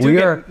 We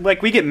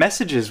get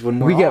messages when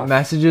we get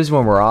messages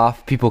when we're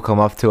off. People come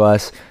up to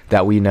us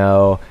that we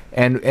know,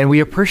 and we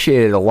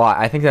appreciate it a lot.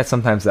 I think that's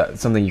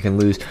something you can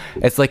lose.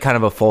 It's like kind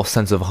of a false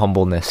sense of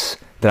humbleness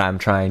that I'm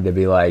trying to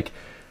be like,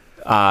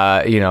 who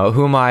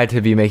am I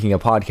to be making a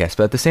podcast?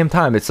 But at the same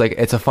time, it's like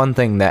it's a fun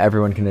thing that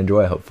everyone can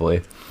enjoy,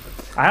 hopefully.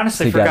 I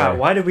honestly forgot.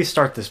 Why did we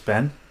start this,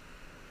 Ben?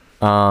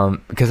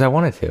 Because I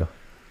wanted to.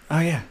 Oh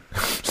yeah.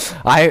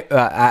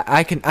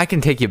 I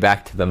can take you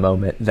back to the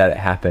moment that it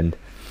happened.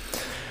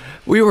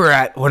 We were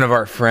at one of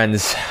our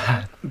friends'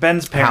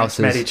 Ben's parents houses.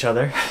 met each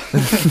other.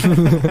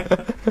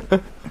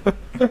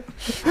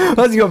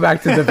 Let's go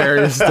back to the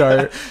very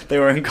start. They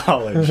were in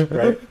college,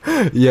 right?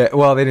 Yeah,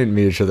 well, they didn't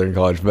meet each other in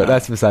college, but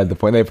that's beside the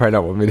point. They probably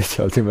don't want me to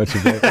tell too much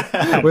about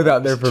it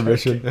without their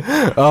permission.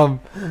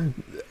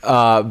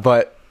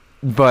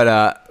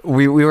 But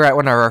we were at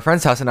one of our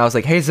friends' house, and I was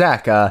like, "Hey,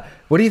 Zach,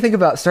 what do you think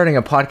about starting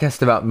a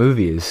podcast about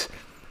movies?"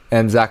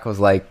 And Zach was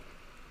like,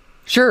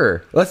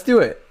 "Sure, let's do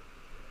it."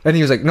 And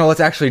he was like, "No, let's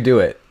actually do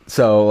it."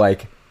 So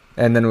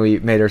and then we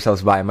made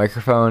ourselves buy a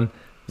microphone.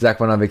 Zach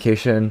went on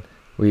vacation.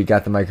 We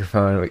got the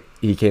microphone.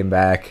 He came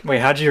back. Wait,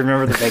 how'd you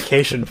remember the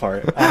vacation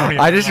part?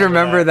 I just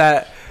remember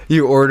that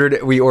you ordered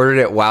it. We ordered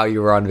it while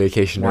you were on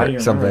vacation or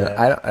something.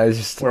 I was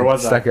just where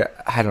was stuck.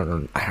 I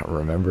don't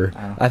remember.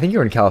 I think you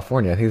were in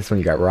California. I think that's when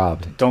you got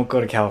robbed. Don't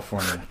go to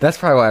California. That's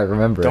probably why I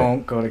remember.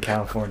 Don't go to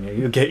California.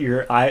 You'll get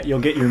your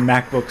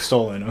MacBook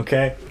stolen.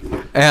 Okay.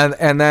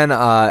 And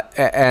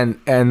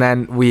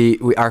then we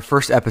our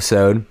first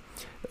episode.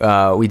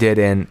 We did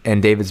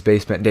in David's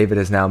basement. David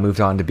has now moved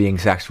on to being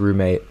Zach's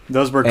roommate.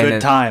 Those were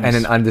good times. And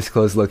an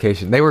undisclosed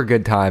location. They were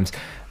good times.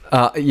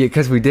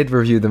 Because we did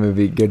review the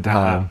movie Good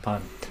Time.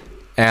 Fun.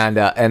 And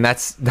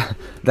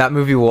that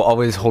movie will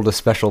always hold a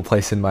special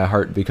place in my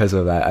heart because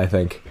of that, I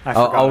think.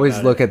 I'll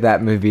always look at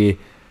that movie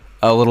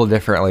a little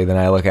differently than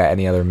I look at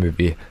any other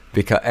movie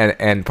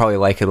and probably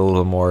like it a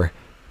little more.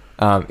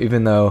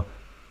 Even though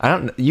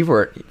you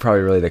were probably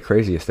really the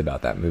craziest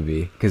about that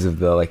movie because of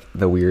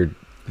the weird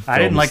I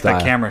didn't like style.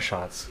 the camera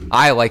shots.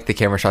 I liked the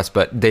camera shots,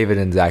 but David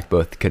and Zach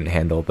both couldn't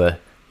handle the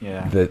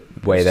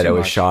way that it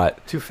was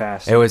shot. Too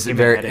fast. It was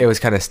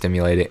kind of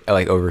stimulating,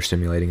 like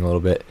overstimulating a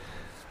little bit.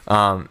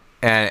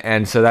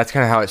 And so that's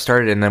kind of how it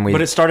started, and then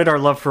But it started our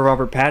love for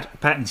Robert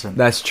Pattinson.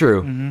 That's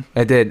true. Mm-hmm.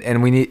 It did,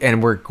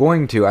 and we're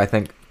going to. I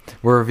think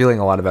we're revealing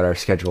a lot about our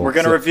schedule. We're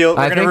gonna review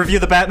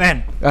the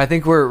Batman. I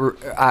think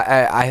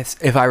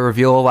if I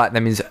reveal a lot,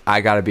 that means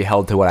I got to be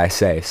held to what I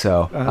say.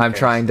 So I'm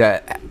trying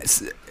to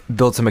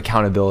build some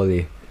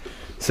accountability,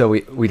 so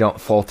we don't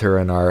falter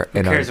in our.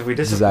 Who cares if we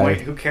disappoint?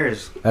 Desire. Who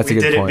cares? We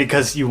did it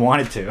because you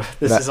wanted to.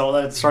 This is all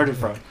that it started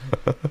from.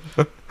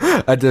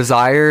 A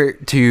desire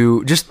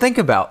to just think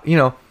about,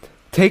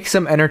 take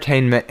some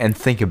entertainment and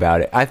think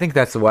about it. I think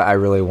that's what I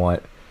really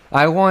want.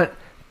 I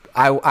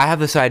have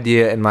this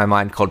idea in my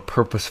mind called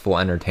purposeful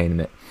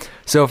entertainment.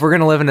 So if we're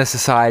going to live in a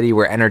society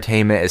where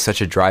entertainment is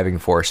such a driving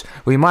force,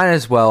 we might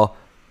as well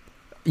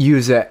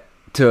use it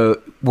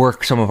to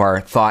work some of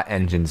our thought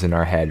engines in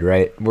our head,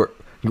 right?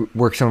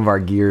 Work some of our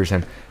gears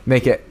and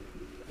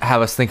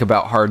have us think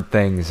about hard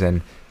things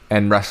and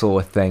wrestle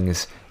with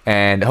things,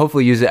 and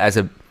hopefully use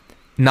it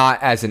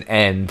not as an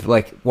end.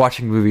 Like,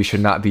 watching movies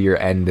should not be your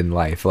end in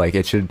life. Like,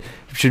 it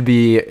should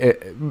be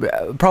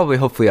probably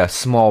hopefully a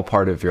small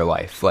part of your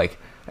life. Like,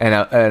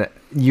 and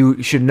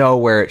you should know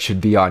where it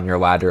should be on your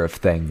ladder of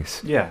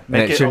things. Yeah,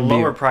 make it a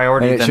lower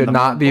priority. And it should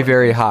not be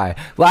very high.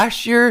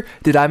 Last year,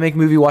 did I make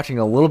movie watching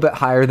a little bit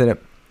higher than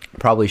it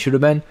probably should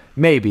have been?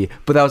 Maybe,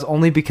 but that was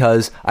only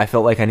because I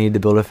felt like I needed to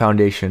build a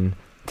foundation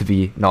to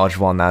be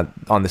knowledgeable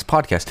on this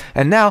podcast.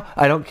 And now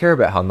I don't care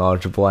about how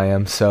knowledgeable I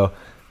am. So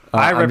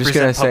I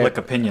represent public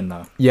opinion,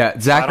 though. Yeah,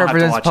 Zach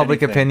represents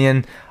public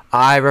opinion.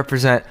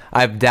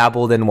 I've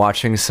dabbled in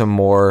watching some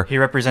more. He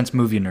represents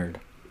movie nerd.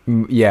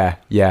 Yeah,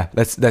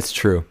 that's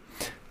true.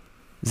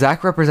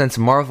 Zach represents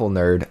Marvel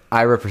nerd.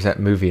 I represent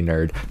movie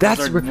nerd.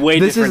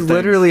 This is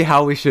literally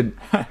how we should.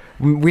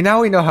 We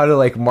know how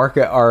to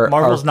market our.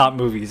 Marvel's not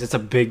movies. It's a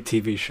big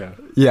TV show.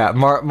 Yeah,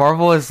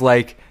 Marvel is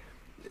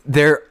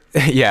they're.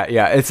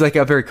 Yeah. It's like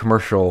a very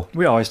commercial.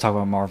 We always talk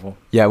about Marvel.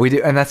 Yeah, we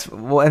do, and that's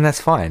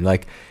fine.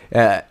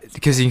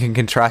 Because you can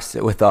contrast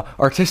it with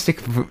artistic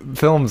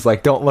films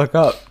like Don't Look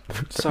Up.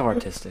 So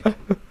artistic.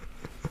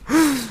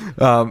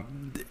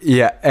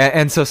 Yeah,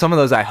 and so some of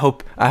those I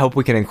hope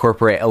we can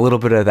incorporate a little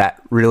bit of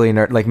that really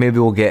nerd. Maybe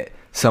we'll get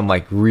some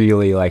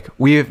really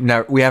we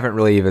haven't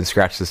really even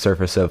scratched the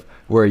surface of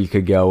where you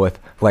could go with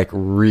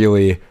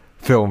really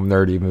film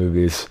nerdy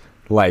movies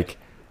like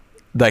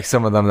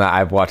some of them that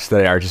I've watched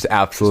that are just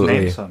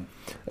absolutely just name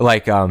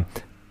some.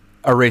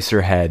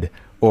 Eraserhead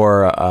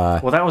or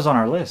well, that was on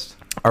our list.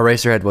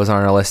 Eraserhead was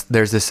on our list.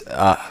 There's this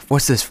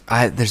there's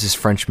this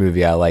French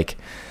movie I like.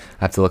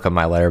 I have to look up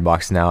my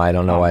letterbox now. I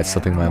don't know why it's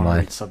slipping my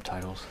mind.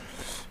 Subtitles.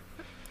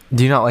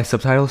 Do you not like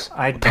subtitles?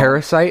 I don't.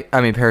 Parasite?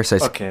 I mean,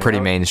 Parasite's Okay, pretty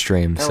that-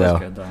 mainstream, That so.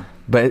 was good though.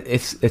 But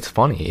it's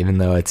funny, even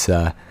though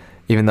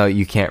even though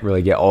you can't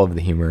really get all of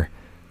the humor.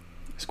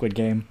 Squid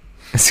Game.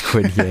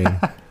 Squid Game.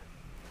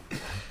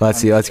 Let's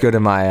see. Let's go to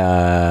my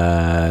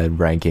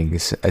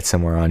rankings. It's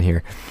somewhere on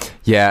here.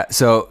 Yeah.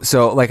 So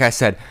like I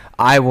said,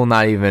 I will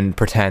not even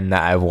pretend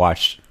that I've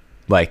watched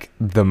like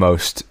the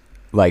most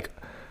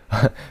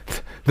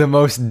the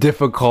most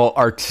difficult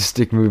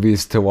artistic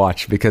movies to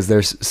watch, because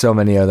there's so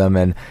many of them,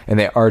 and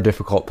they are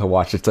difficult to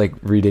watch. It's like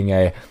reading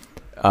a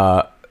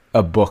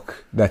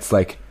book that's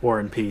like War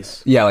and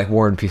Peace. Yeah, like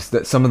War and Peace.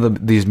 That some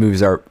of these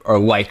movies are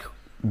like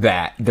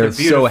that. They're so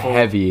beautiful,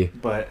 heavy.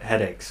 but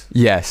headaches.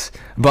 Yes,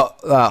 but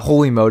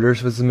Holy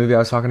Motors was the movie I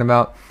was talking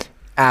about.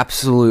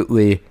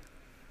 Absolutely,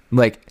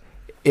 like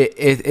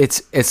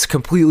it's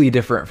completely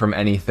different from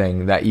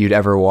anything that you'd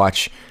ever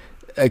watch,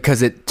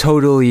 because it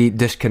totally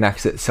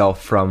disconnects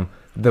itself from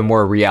the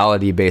more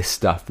reality-based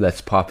stuff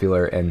that's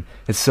popular, and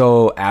it's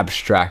so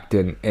abstract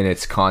in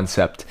its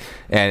concept,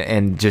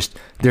 and just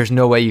there's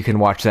no way you can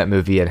watch that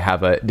movie and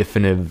have a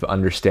definitive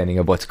understanding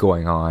of what's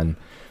going on.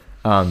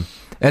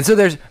 And so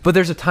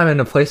there's a time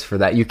and a place for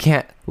that. You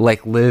can't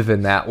like live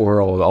in that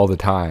world all the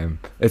time.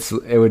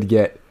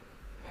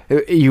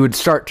 You would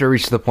start to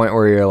reach the point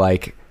where you're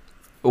like,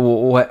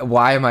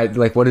 why am I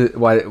like, what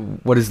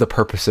is the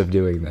purpose of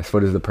doing this?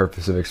 What is the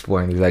purpose of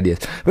exploring these ideas?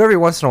 But every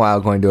once in a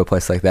while, going to a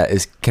place like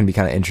that can be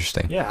kind of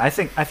interesting. Yeah, I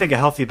think a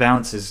healthy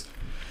balance is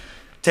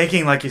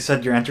taking, like you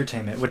said, your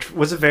entertainment, which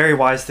was a very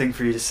wise thing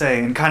for you to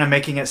say, and kind of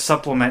making it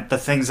supplement the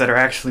things that are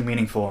actually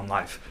meaningful in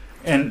life.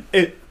 And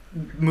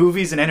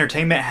movies and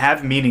entertainment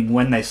have meaning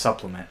when they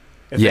supplement.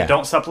 If they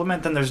don't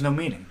supplement, then there's no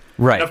meaning.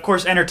 Right. And of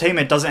course,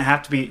 entertainment doesn't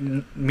have to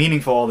be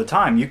meaningful all the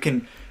time. You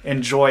can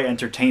enjoy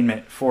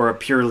entertainment for a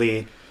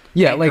purely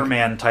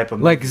Anchorman type of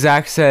movie. Like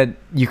Zach said,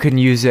 you can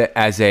use it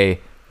as a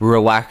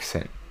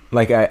relaxant,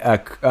 like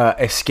a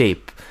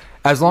escape,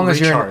 as long as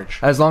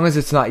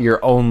it's not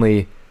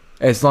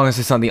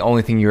the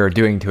only thing you are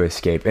doing to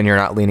escape, and you're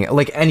not leaning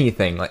like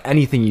anything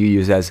you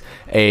use as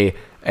a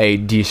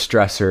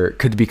de-stressor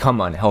could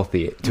become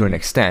unhealthy to an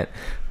extent,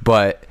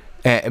 but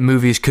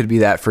movies could be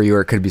that for you,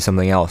 or it could be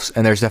something else.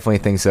 And there's definitely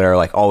things that are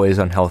like always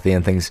unhealthy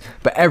and things,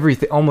 but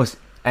almost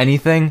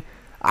anything,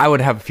 I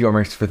would have a few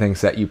remarks for things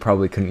that you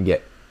probably couldn't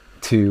get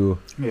to,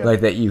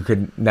 like that you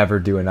could never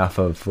do enough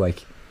of,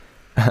 like,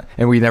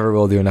 and we never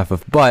will do enough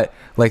of. But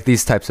like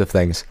these types of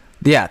things,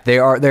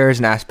 there is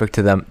an aspect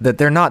to them that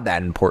they're not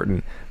that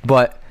important,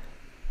 but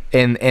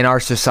in our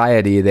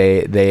society,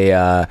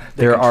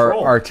 there are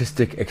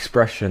artistic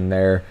expression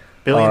there.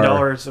 $1 billion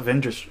of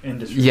industry.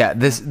 Yeah,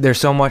 there's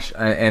so much,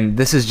 and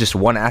this is just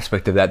one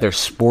aspect of that. There's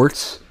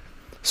sports.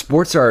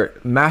 Sports are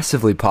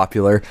massively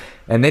popular,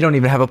 and they don't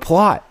even have a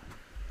plot.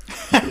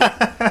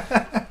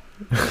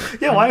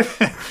 Yeah, why?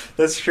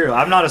 That's true.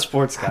 I'm not a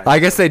sports guy. I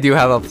guess they do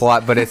have a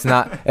plot, but it's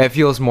not. It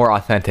feels more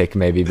authentic,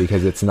 maybe,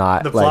 because it's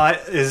not. The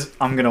plot is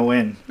I'm gonna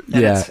win.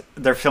 And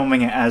they're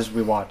filming it as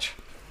we watch.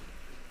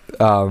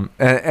 Called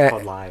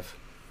live.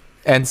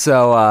 And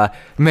so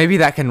maybe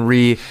that can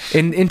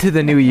into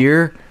the new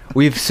year.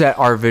 We've set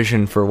our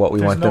vision for what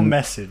we want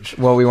message.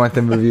 What we want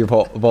the movie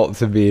vault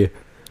to be.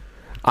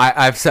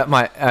 I've set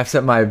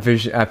my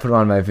vision. I put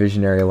on my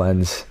visionary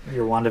lens.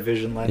 Your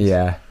WandaVision lens.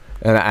 Yeah,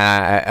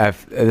 and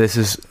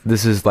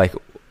this is like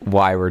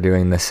why we're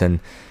doing this. And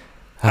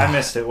I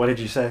missed it. What did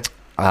you say?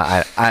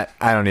 I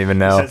don't even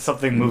know. You said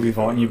something movie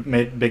vault, and you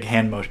made big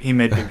hand motion. He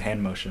made big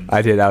hand motions.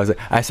 I did.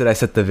 I said I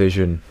set the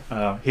vision.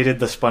 He did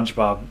the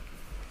SpongeBob.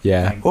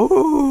 Yeah. Thing.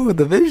 Ooh,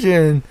 the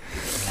vision.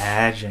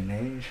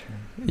 Imagination.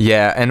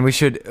 Yeah, and we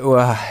should.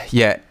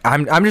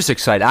 I'm just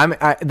excited.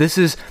 This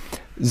is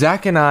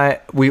Zach and I.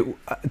 We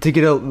to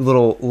get a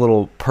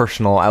little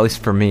personal, at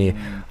least for me.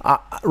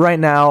 Right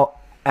now,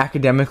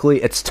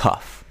 academically, it's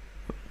tough.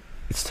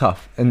 It's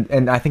tough,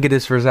 and I think it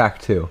is for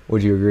Zach too.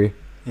 Would you agree?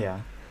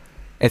 Yeah.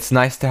 It's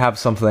nice to have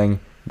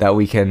something that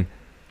we can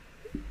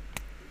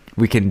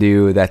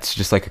do that's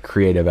just like a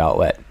creative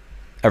outlet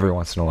every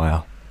once in a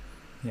while.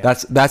 Yeah.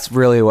 That's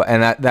really what,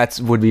 and that's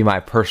would be my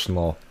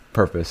personal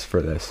purpose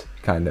for this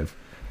kind of.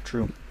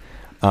 True.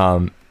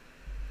 And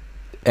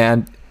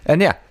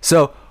yeah,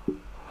 so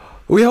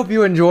we hope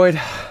you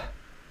enjoyed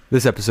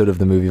this episode of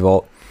the Movie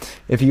Vault.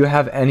 If you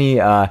have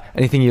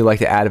anything you'd like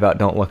to add about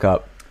Don't Look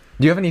Up,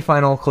 do you have any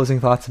final closing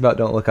thoughts about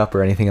Don't Look Up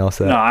or anything else?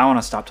 No, I want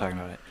to stop talking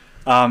about it.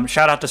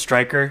 Shout out to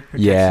Stryker who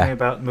texted me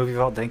about Movie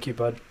Vault. Thank you,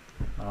 bud.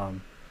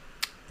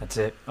 That's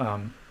it.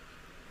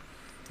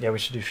 We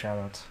should do shout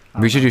outs.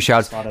 We should do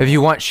shout outs. If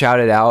you want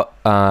shouted out,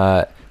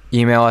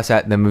 email us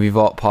at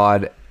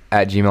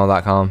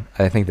themovievaultpod@gmail.com.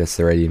 I think that's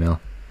the right email.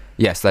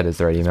 Yes, that is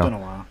the right email. It's been a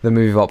while.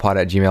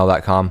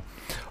 Themovievaultpod@gmail.com,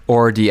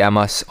 or DM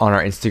us on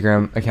our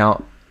Instagram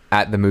account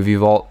at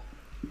themovievault,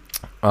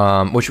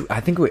 which I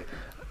think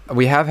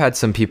we have had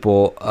some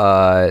people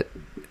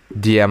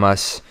DM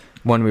us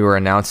when we were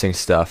announcing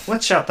stuff.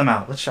 Let's shout them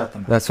out.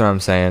 That's what I'm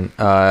saying.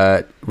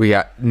 We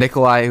got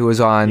Nikolai, who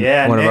was on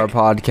one of our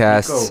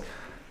podcasts.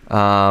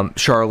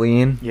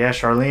 Charlene. Yeah,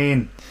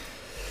 Charlene.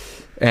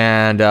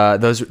 And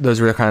those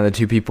were kind of the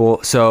two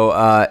people. So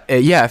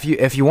yeah,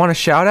 if you want to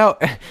shout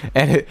out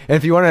and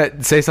if you want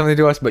to say something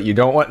to us, but you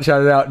don't want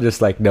shouted out,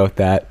 just like note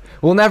that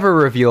we'll never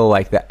reveal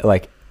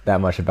that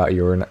much about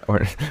you.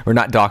 We're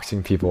not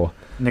doxing people.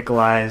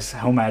 Nikolai's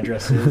home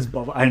address is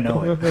blah, blah. I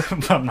know it,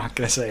 but I'm not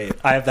gonna say it.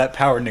 I have that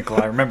power,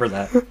 Nikolai. Remember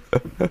that.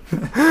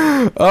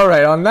 All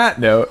right. On that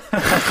note,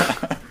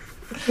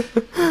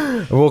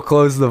 we'll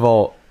close the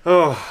vault.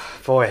 Oh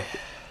boy,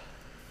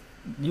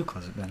 you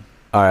close it then.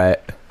 All right.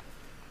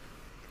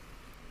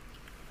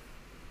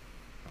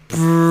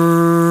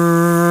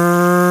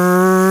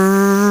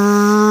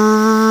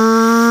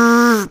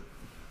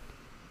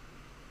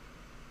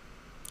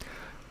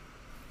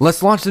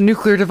 Let's launch the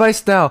nuclear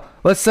device now.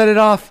 Let's set it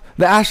off.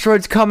 The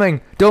asteroid's coming.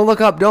 Don't look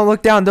up. Don't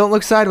look down. Don't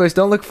look sideways.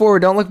 Don't look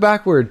forward. Don't look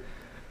backward.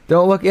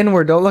 Don't look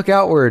inward. Don't look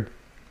outward.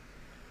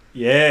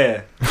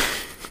 Yeah.